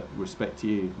job, but respect to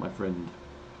you, my friend.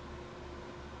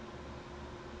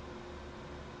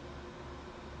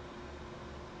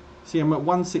 See, I'm at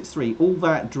 163, all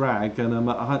that drag, and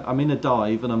I'm in a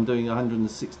dive, and I'm doing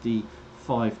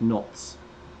 165 knots.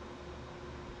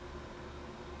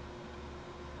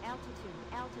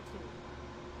 Altitude.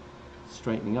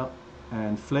 Straightening up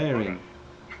and flaring.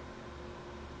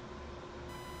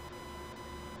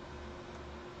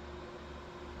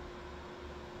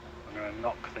 I'm going to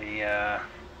knock the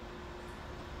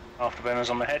afterburners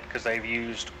on the head because they've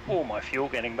used all my fuel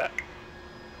getting back.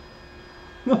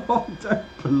 Oh,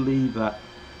 don't believe that.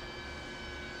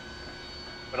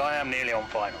 But I am nearly on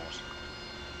finals.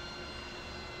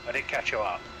 I did catch you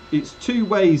up. It's two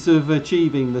ways of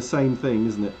achieving the same thing,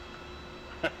 isn't it?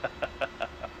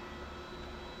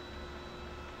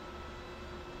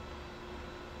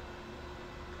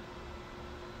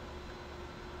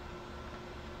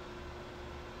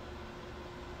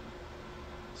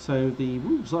 So the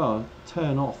rules are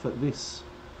turn off at this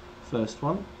first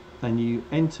one, and you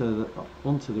enter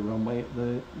onto the runway at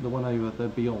the one over the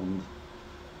beyond.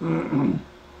 Trying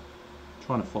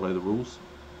to follow the rules.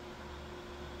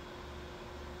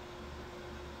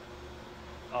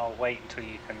 I'll wait until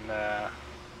you can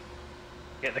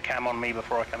get the cam on me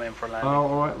before I come in for a landing. Oh,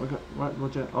 all right, right,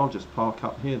 Roger. I'll just park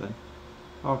up here then.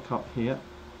 Park up here,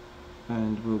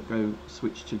 and we'll go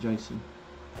switch to Jason.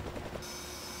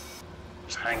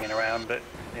 Just hanging around at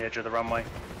the edge of the runway.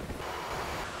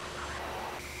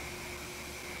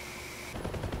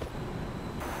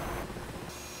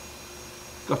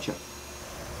 Gotcha.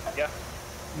 Yeah.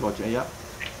 Roger, yeah.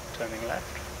 Turning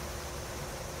left.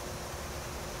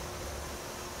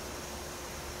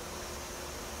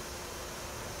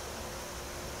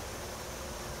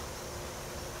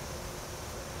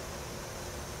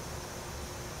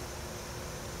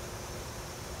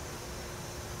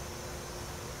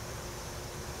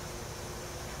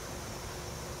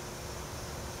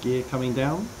 Gear coming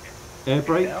down. Air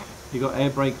brake. Down. You got air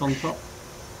brake on top.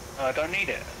 I don't need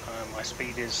it. My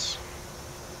speed is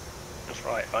just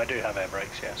right. I do have air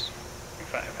brakes, yes. In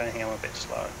fact, if anything, I'm a bit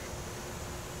slow.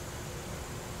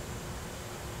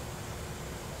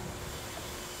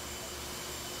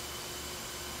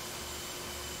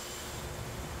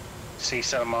 See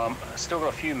some, still got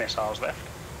a few missiles left.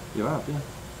 You have, yeah.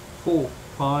 4,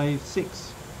 5,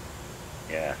 6.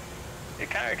 Yeah. It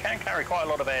can carry quite a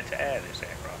lot of air-to-air, this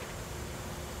aircraft.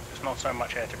 Just not so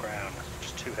much air-to-ground.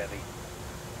 It's just too heavy.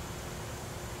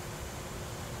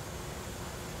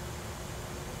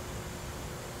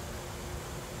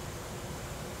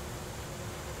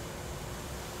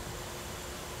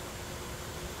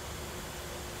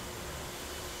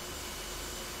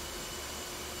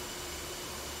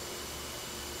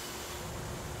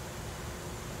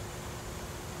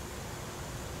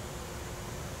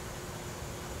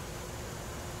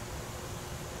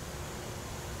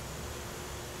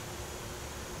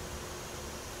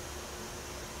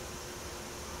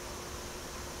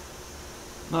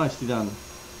 Nicely done.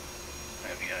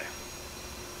 There we go.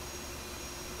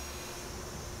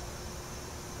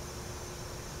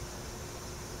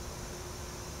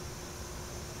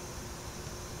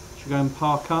 Should we go and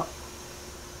park up?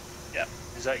 Yeah.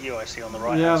 Is that you I see on the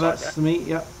right Yeah, hand side that's there? me,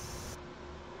 yeah.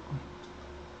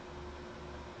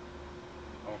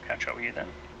 I'll catch up with you then.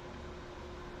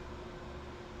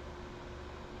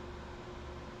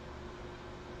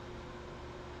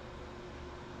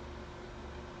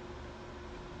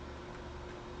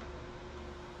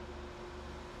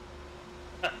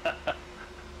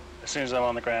 As soon as I'm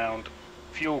on the ground,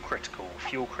 fuel critical,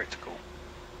 fuel critical.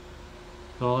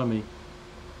 Blimey.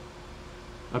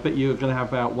 I bet you're going to have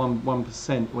about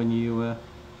 1% when you...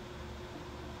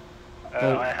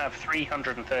 I have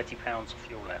 330 pounds of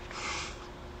fuel left,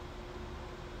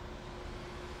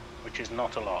 which is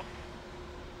not a lot.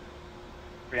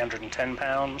 310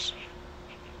 pounds.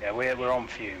 Yeah, we're on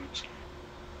fumes.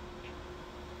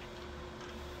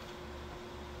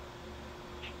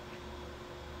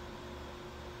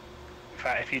 In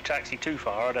fact, if you taxi too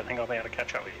far, I don't think I'll be able to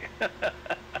catch up with you.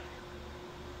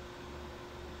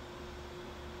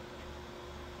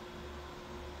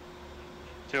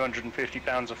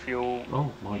 £250 of fuel. Oh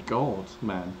my god,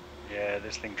 man. Yeah,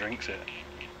 this thing drinks it.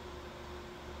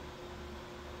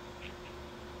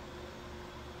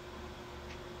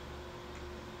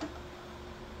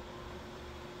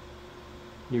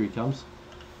 Here he comes.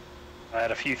 I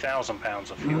had a few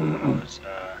 £1,000s of fuel when I was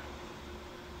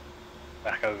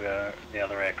back over the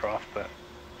other aircraft, but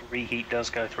reheat does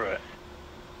go through it.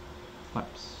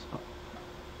 Flaps up.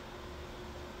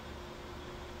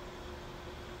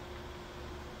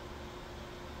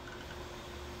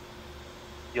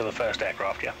 You're the first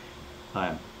aircraft, yeah? I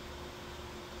am.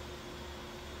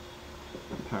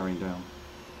 Powering down.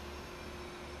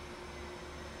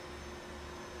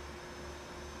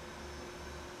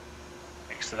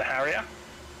 Next to the Harrier.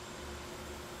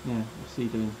 Yeah, what's he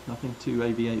doing? Nothing. 2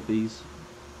 AV8Bs.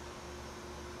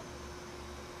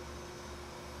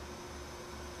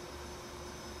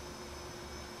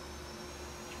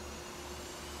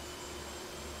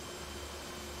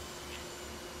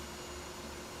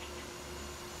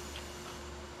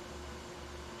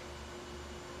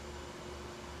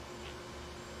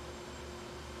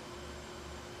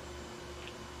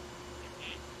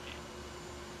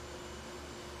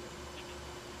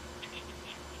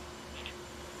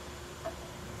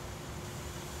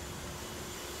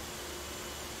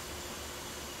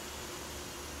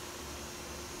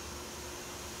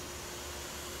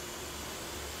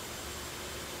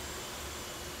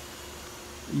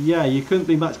 Yeah, you couldn't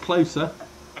be much closer.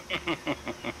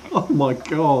 Oh my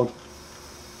god.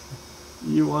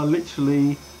 You are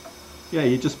literally... Yeah,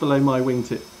 you're just below my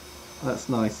wingtip. That's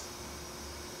nice.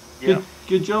 Yeah.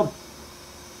 Good job.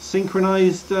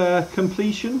 Synchronized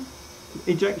completion,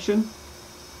 ejection.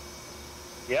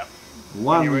 Yeah.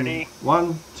 One, you ready?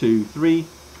 1, 2, 3.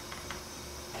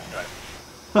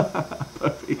 Go.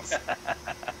 Perfect.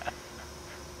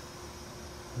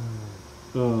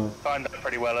 Oh. Timed that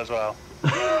pretty well as well.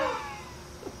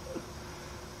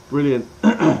 Brilliant.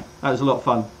 That was a lot of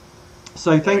fun.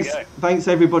 So thanks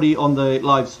everybody on the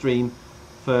live stream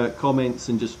for comments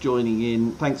and just joining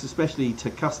in. Thanks especially to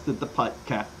Custard the Pipe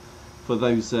Cat for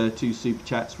those 2 super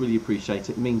chats. Really appreciate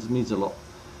it. It means a lot.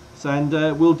 So, and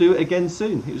we'll do it again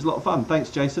soon. It was a lot of fun. Thanks,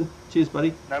 Jason. Cheers,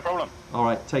 buddy. No problem. All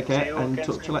right, take care and again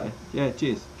talk to you soon. later. Yeah,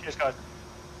 cheers. Cheers, guys.